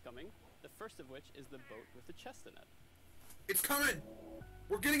awesome things coming. The first of which is the boat with the chest in it. It's coming!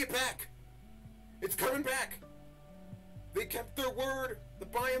 We're getting it back! It's coming back! They kept their word! The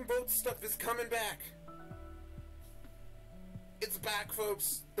buy and vote stuff is coming back! It's back,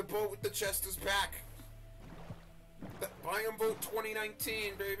 folks! The boat with the chest is back! The buy and vote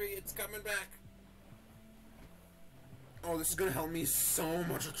 2019, baby! It's coming back! Oh, this is gonna help me so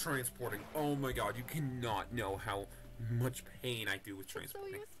much with transporting. Oh my god, you cannot know how much pain I do with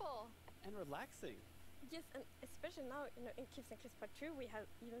transporting. So useful. And relaxing. Yes, and especially now, you know, in Caves and Cliffs Part 2, we have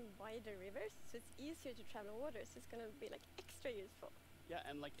even wider rivers, so it's easier to travel water, so it's gonna be like extra useful. Yeah,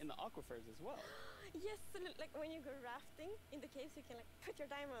 and like in the aquifers as well. Yes, so like when you go rafting in the caves, you can like put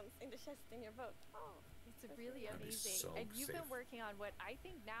your diamonds in the chest in your boat. Oh, it's really amazing. So and you've safe. been working on what I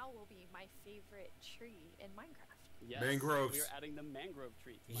think now will be my favorite tree in Minecraft. Yes, Mangroves. We are adding the mangrove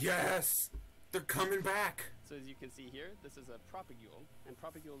tree. Yes! They're coming back! So as you can see here, this is a propagule, and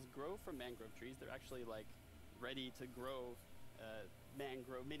propagules grow from mangrove trees. They're actually like ready to grow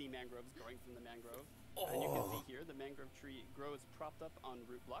mini mangroves growing from the mangrove. And you can see here, the mangrove tree grows propped up on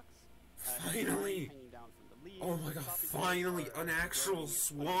root blocks. Finally! Hanging down from the leaves. Oh my god, Propagules finally! are An actual growing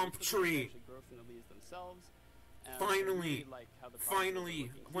swamp underneath the leaves. They tree! actually grow from the leaves themselves. And I Finally! really like how the propagules are Finally!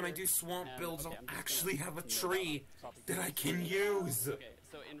 looking When I here. do swamp And, builds, okay, I'll I'm just actually gonna have a note tree down that I can propagules. use! Okay,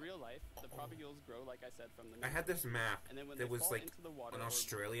 so in real life, the propagules grow, like I said, from the I had this map and then when that they was fall like into the water, an or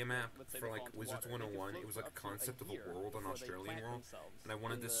Australia map let's say for they like fall into Wizards water, they can 101. It float was like up a to concept of the year world, an before they Australian plant world, themselves and I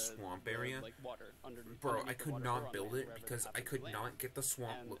wanted in this the- swamp the, area. like water under, Bro, I underneath the could water or not on build land, it wherever because they I happen could to land. not get the And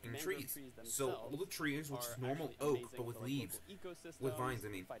swamp-looking mangrove trees. trees So themselves little trees, which is are normal actually oak, amazing but with for, like, leaves, local ecosystems, with vines. I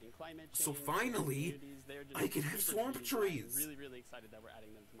mean, fighting climate so change, finally, communities. They're just I can have super swamp trees, and trees. I'm really, really excited that we're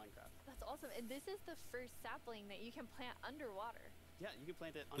adding them to Minecraft. That's awesome. And this is the first sapling that you can plant underwater. Yeah, you can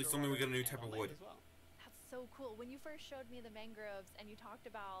plant it. Please tell me we get a new underwater type and of on land wood. as well. That's so cool. When you first showed me the mangroves and you talked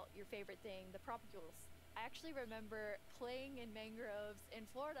about your favorite thing, the propagules, I actually remember playing in mangroves in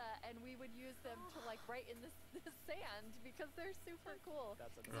Florida, and we would use them to like write in the sand because they're super cool.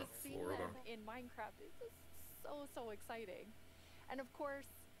 That's So amazing. seeing them in Minecraft is just so exciting. And of course,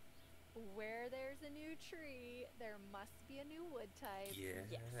 where there's a new tree, there must be a new wood type. Yeah.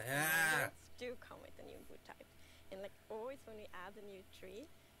 Yes, words do come with a new wood type. And like always when we add a new tree,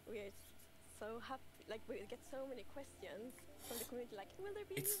 we're so happy, like we get so many questions from the community like, will there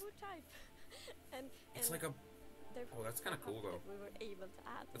be a new wood type? It's and like a. they're Oh, that's kind of happy cool though. that we were able to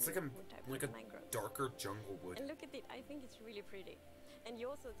add It's new like a wood type like to a mangroves. darker jungle wood. And look at it, I think it's really pretty. And you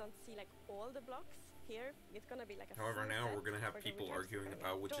also don't see like all the blocks here. It's gonna be like a However, now sunset we're gonna have where the people wood types are arguing gonna be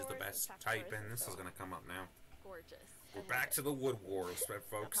about which is the outdoors best and type, tractors and this so is on. gonna come up now. Gorgeous. We're back to the wood wars, right,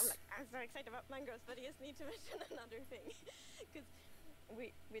 folks? I'm so excited about mangroves, but I just need to mention another thing. Because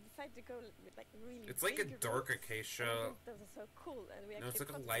we decided to go with like really It's like a big dark roots, acacia. and I think those are so cool, and we No, it's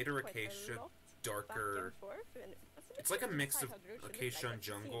actually like a cut lighter quite acacia, lot darker. back and forth, and It's like a mix of decide how the roots should look acacia like, and as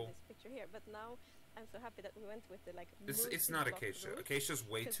you see in jungle. this picture here, but now I'm so happy that we went with the like It's not multi-block acacia. roots, Acacia's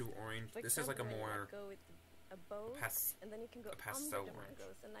way 'cause, too orange. for This is like a example, when you, more. go with a bow, and then you can go a pastel under the orange.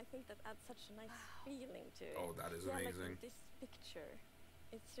 mangroves, and I think that adds such a nice feeling to it. Oh, that is yeah, amazing. Like this picture,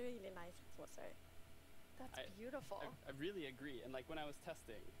 it's really nice atmosphere. That's beautiful. I really agree. And like when I was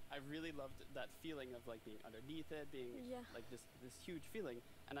testing, I really loved that feeling of like being underneath it, being like this huge feeling.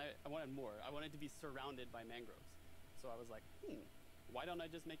 And I wanted more. I wanted to be surrounded by mangroves. So I was like, why don't I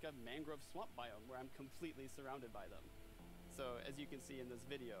just make a mangrove swamp biome where I'm completely surrounded by them? So as you can see in this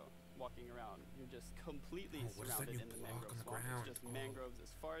video, walking around, you're just completely what is that surrounded new in the block mangrove on the swamp. ground? It's just Oh. mangroves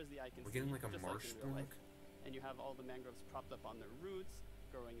as far as the eye can We're see. getting like a just marsh like in real life. block. And you have all the mangroves propped up on their roots,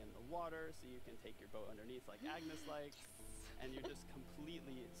 growing in the water, so you can take your boat underneath like Agnes likes, and you're just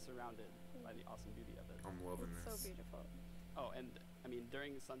completely surrounded by the awesome beauty of it. I'm loving It's this. so beautiful. Oh, and I mean,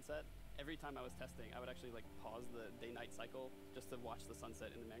 during sunset, every time I was testing, I would actually like pause the day-night cycle just to watch the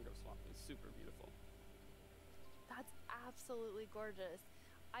sunset in the mangrove swamp. It was super beautiful. That's absolutely gorgeous.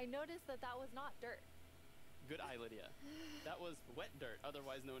 I noticed that was not dirt. Good eye, Lydia. That was wet dirt,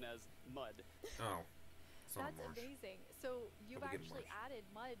 otherwise known as mud. Oh. It's not a That's marsh. amazing. So you've But we get actually marsh. added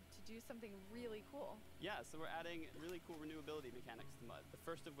mud to do something really cool. Yeah, so we're adding really cool renewability mechanics to mud. The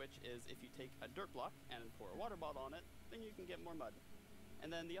first of which is if you take a dirt block and pour a water bottle on it, then you can get more mud. And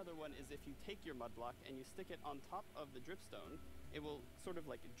then the other one is if you take your mud block and you stick it on top of the dripstone, it will sort of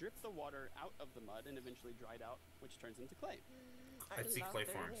like drip the water out of the mud and eventually dry it out, which turns into clay. I see love clay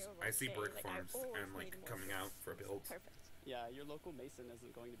the farms. renewable I see clay, brick like, I farms always and like need more coming bricks. out for builds. Perfect. Yeah, your local mason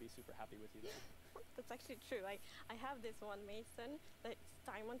isn't going to be super happy with you though. That's actually true. I have this one mason, like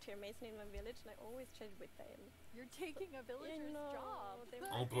diamond tier mason in my village, and I always trade with them. You're taking a villager's job.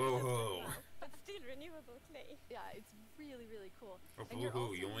 Oh, boo-hoo. But still renewable clay. Yeah, it's really, really cool. Oh, And you're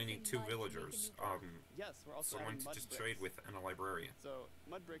boo-hoo, also you only need using 2 mud to make a villagers. new block. Yes, we're also Someone adding to mud just bricks. trade with and a librarian. So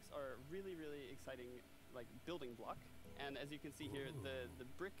mud bricks are really, really exciting, like building block. And as you can see here, the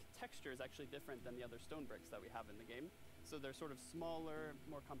brick texture is actually different than the other stone bricks that we have in the game. So they're sort of smaller,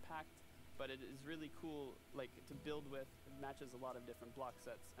 more compact, but it is really cool, like to build with. It matches a lot of different block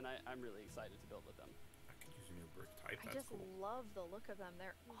sets, and I'm really excited to build with them. I could use a new brick type. I That's just cool. love the look of them.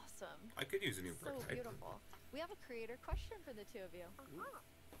 They're awesome. I could use a new brick So type. beautiful. We have a creator question for the two of you.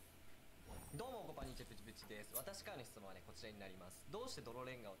 どうもこんにちはプチプチです。私からの質問はねこちらになります。どうして泥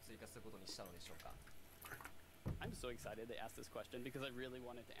レンガを追加することにしたのでしょうか。I'm so excited they asked this question because I really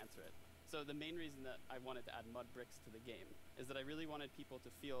wanted to answer it. So the main reason that I wanted to add mud bricks to the game is that I really wanted people to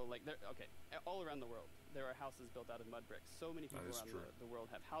feel like they're okay. All around the world, there are houses built out of mud bricks. So many people around the world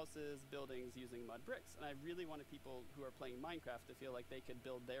have houses, buildings using mud bricks, and I really wanted people who are playing Minecraft to feel like they could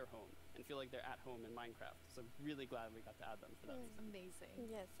build their home and feel like they're at home in Minecraft. So I'm really glad we got to add them for that reason. Amazing.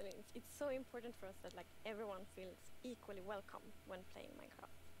 Yes, and it's so important for us that like everyone feels equally welcome when playing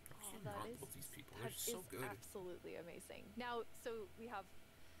Minecraft. I can't with these people. They're so good. Absolutely amazing. Now, so we have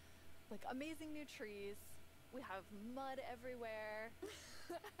like amazing new trees. We have mud everywhere.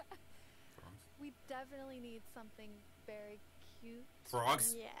 We definitely need something very cute.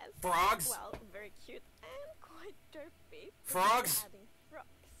 Frogs? Yes. Frogs? Well, very cute and quite derpy. Frogs? Adding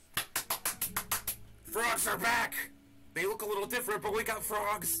frogs. Frogs are back! They look a little different, but we got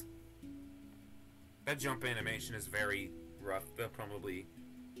frogs! That jump animation is very rough. They'll probably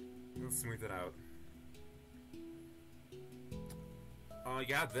smooth it out.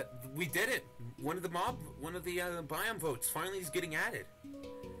 Yeah, we did it! One of the biome votes finally is getting added.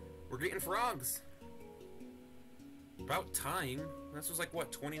 We're getting frogs. About time. This was like,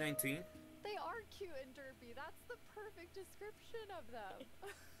 what, 2019? They are cute and derpy. That's the perfect description of them.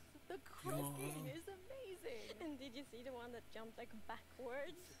 The croaking is amazing. And did you see the one that jumped like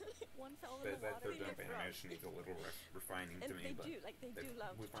backwards? One fell in the That water. jump animation needs a little refining And to me, but they do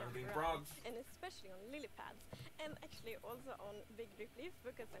love to jump being around, frogs. and especially on lily pads, and actually also on big drip leaf,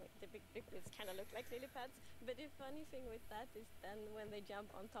 because I mean, the big drip leaves kind of look like lily pads. But the funny thing with that is then when they jump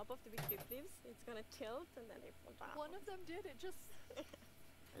on top of the big drip leaves, it's gonna tilt and then they fall down. One of them did. It just.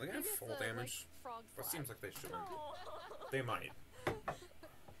 Are they gonna have fall damage? Like, frog That seems like they shouldn't. Oh. They might.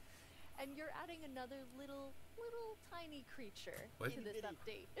 And you're adding another little tiny creature What? in this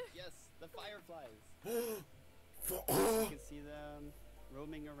update. Yes, the fireflies. Oh! You can see them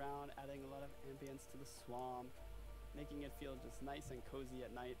roaming around, adding a lot of ambience to the swamp, making it feel just nice and cozy at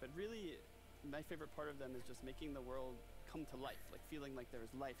night. But really, my favorite part of them is just making the world come to life, like feeling like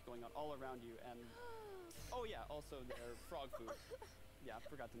there's life going on all around you. And oh yeah, also their frog food. Yeah,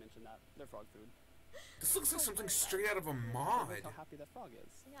 forgot to mention that. Their frog food. This looks like something straight out of a mod. Look how happy that frog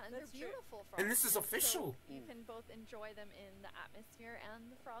is. Yeah, and they're beautiful frogs. And this is official. So you can both enjoy them in the atmosphere, and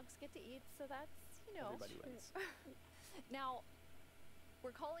the frogs get to eat. So that's, you know. Everybody wins. Now,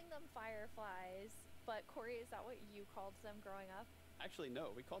 we're calling them fireflies, but Corey, is that what you called them growing up? Actually,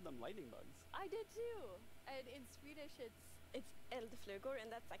 no. We called them lightning bugs. I did too. And in Swedish, it's eldflugor,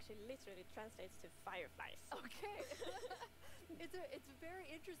 and that's actually literally translates to fireflies. Okay. It's very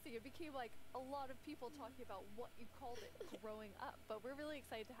interesting. It became like a lot of people talking about what you called it growing up, but we're really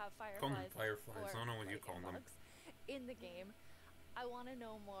excited to have Call them fireflies. fireflies. I don't know what you call them. In the game. I want to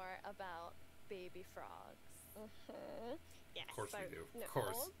know more about baby frogs. Yes. Of course we do. No, Of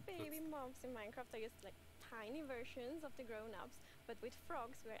course. all baby mobs in Minecraft are just like tiny versions of the grown-ups, but with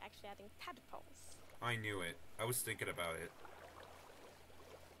frogs we're actually adding tadpoles. I knew it. I was thinking about it.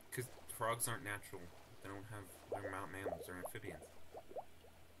 Because frogs aren't natural. They don't have... They're mammals. They're amphibians.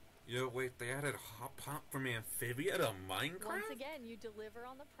 Yo, wait. They added Hop Pop from Amphibia to Minecraft? Once again, you deliver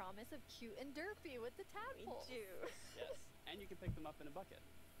on the promise of cute and derpy with the tadpoles. We do. Yes. And you can pick them up in a bucket.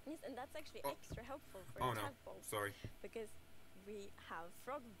 Yes, and that's actually extra helpful for Oh no. tadpoles. Sorry. Because we have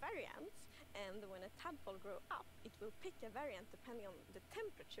frog variants, and when a tadpole grows up, it will pick a variant depending on the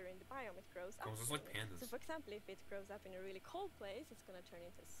temperature in the biome it grows up. Oh, it's just like in. pandas. So for example, if it grows up in a really cold place, it's going to turn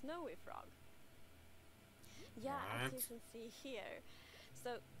into a snowy frog. Yeah, as you can see here.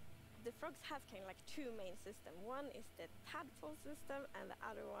 So the frogs have kind of like two main systems. One is the tadpole system, and the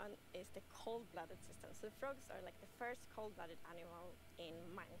other one is the cold-blooded system. So frogs are like the first cold-blooded animal in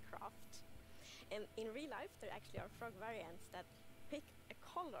Minecraft. And in real life, there actually are frog variants that pick a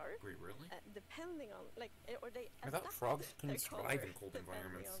color. Wait, really? Depending on or they I thought adapt frogs couldn't their survive color in cold depending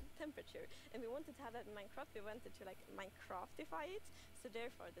environments. on temperature. And we wanted to have that in Minecraft. We wanted to Minecraftify it. So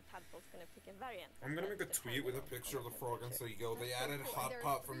therefore, the tadpole's gonna pick a variant. I'm gonna make a tweet with a picture of the frog and say, yo, they added Hot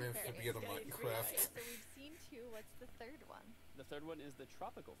Pot from Amphibia to Minecraft. So we've seen 2. What's the third one? The third one is the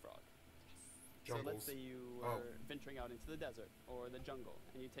tropical frog. So Jungles. let's say you are venturing out into the desert or the jungle,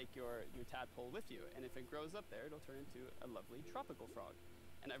 and you take your tadpole with you, and if it grows up there, it'll turn into a lovely tropical frog.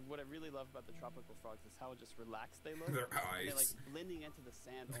 And what I really love about the tropical frogs is how just relaxed they look. Their eyes. They're like blending into the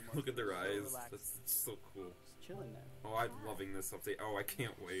sand almost. Look at their so eyes. relaxed. That's so cool. Just chilling there. Oh, I'm loving this update. Oh, I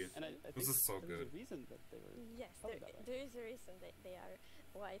can't wait. And I This think is so there was good. a reason that they were. Yes, there is a reason they are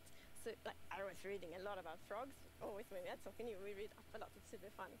white. So I was reading a lot about frogs. Always when we had something new, we read up a lot. It's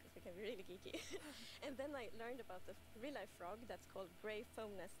super fun because we can be really geeky. And then I learned about the real life frog that's called grey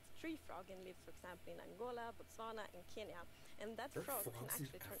foam-nest tree frog and lives, for example, in Angola, Botswana, and Kenya. And that frog can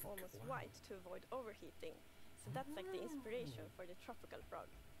actually turn almost white to avoid overheating. So that's like the inspiration for the tropical frog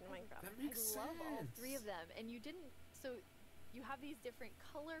in Minecraft. I love all 3 of them. And you didn't. So you have these different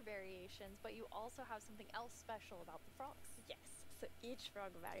color variations, but you also have something else special about the frogs. Yes. So each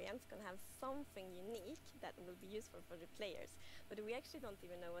frog variant's gonna have something unique that will be useful for the players. But we actually don't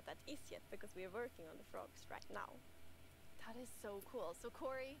even know what that is yet because we are working on the frogs right now. That is so cool. So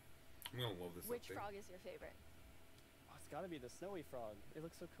Corey, I'm gonna love this which update. frog is your favorite? Oh, it's gotta be the snowy frog. It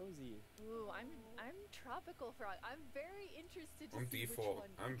looks so cozy. Ooh, I'm tropical frog. I'm very interested to I'm see default.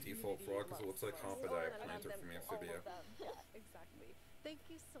 which one I'm the default community frog because it looks like loves Hompedii most. planter from Amphibia. All of them. Yeah, exactly.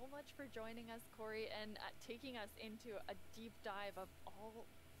 Thank you so much for joining us, Corey, and taking us into a deep dive of all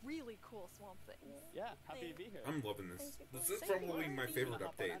really cool swamp things. Yeah, happy to be here. I'm loving this. This is probably my favorite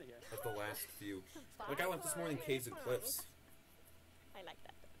update of the last few. Like I went this morning, Caves and Cliffs. I like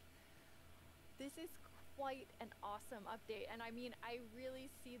that. This is quite an awesome update, and I mean, I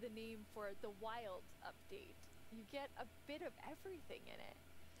really see the name for the Wild update. You get a bit of everything in it.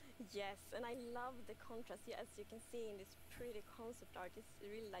 Yes, and I love the contrast. Yeah, as you can see in this pretty concept art, it's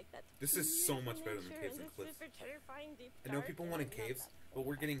really like that. This is so much better than Caves and Cliffs. Super terrifying deep I know dark, people and wanted I love caves, that. but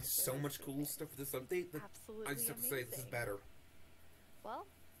we're getting so much cool stuff with this update that Absolutely I just have to say this is better. Well,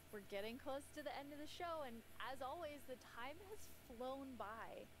 we're getting close to the end of the show, and as always, the time has flown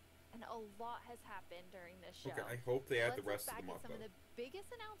by, and a lot has happened during this show. Okay, I hope they add the Let's rest look of the back at mock some of up. the biggest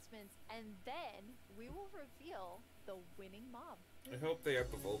announcements, and then we will reveal the winning mob. I hope they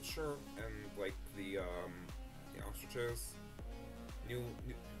have the vulture and like the ostriches. New.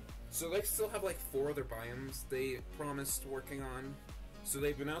 So they still have like 4 other biomes they promised working on. So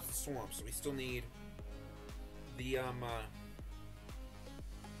they've announced the swamp. So we still need the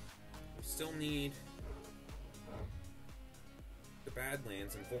we still need the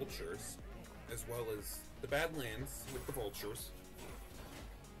Badlands and vultures, as well as the Badlands with the vultures,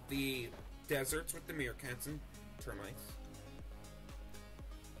 the deserts with the meerkats and termites,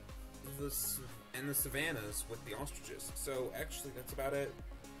 and the savannas with the ostriches. So actually, that's about it.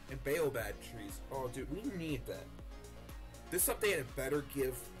 And baobab trees. Oh, dude, we need that. This update had better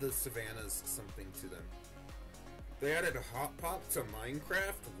give the savannas something to them. They added a hot pot to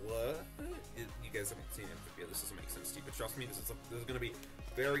Minecraft. What? You guys haven't seen Amphibia. This doesn't make sense to you, but trust me, this is going to be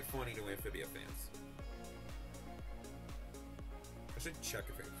very funny to Amphibia fans. I should check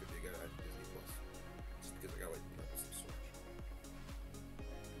if Amphibia got added to Disney Plus, just because I got like some storage.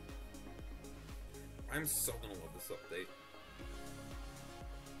 I'm so gonna love this update.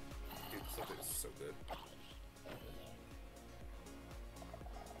 Dude, this update is so good.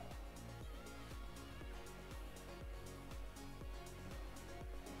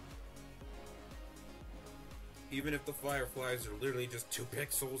 Even if the fireflies are literally just 2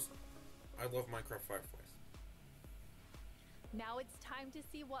 pixels, I love Minecraft fireflies. Now it's time to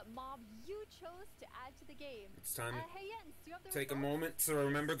see what mob you chose to add to the game. It's time to hey Jens, do you have the take a results? moment to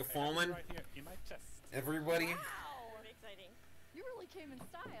remember the fallen. Right here in my chest. Everybody, Wow, exciting. You really came in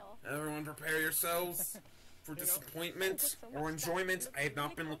style. everyone prepare yourselves for disappointment or enjoyment. I have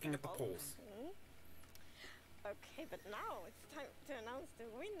not been looking at the polls. Okay, but now it's time to announce the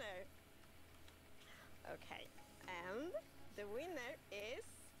winner. Okay, and the winner is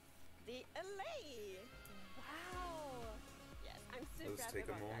the LA. Wow. Yes, I'm super Let's happy take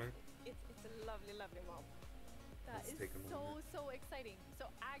a about moment. that. It's a lovely, lovely mob. That Let's is take a moment. so exciting. So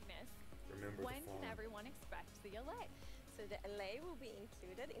Agnes, Remember when the can fallen. everyone expect the LA? So the LA will be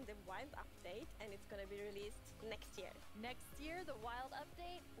included in the Wild update, and it's gonna be released next year. Next year, the Wild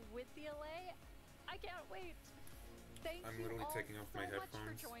update with the LA. I can't wait. Thank I'm you literally all taking off so my much headphones.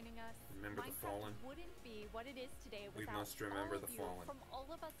 for joining us. Remember the Minecraft fallen. wouldn't be what it is today We without must remember all of the you. fallen. From all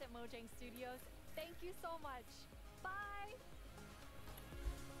of us at Mojang Studios, thank you so much. Bye.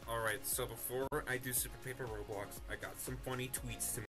 Alright, so before I do Super Paper Roblox, I got some funny tweets to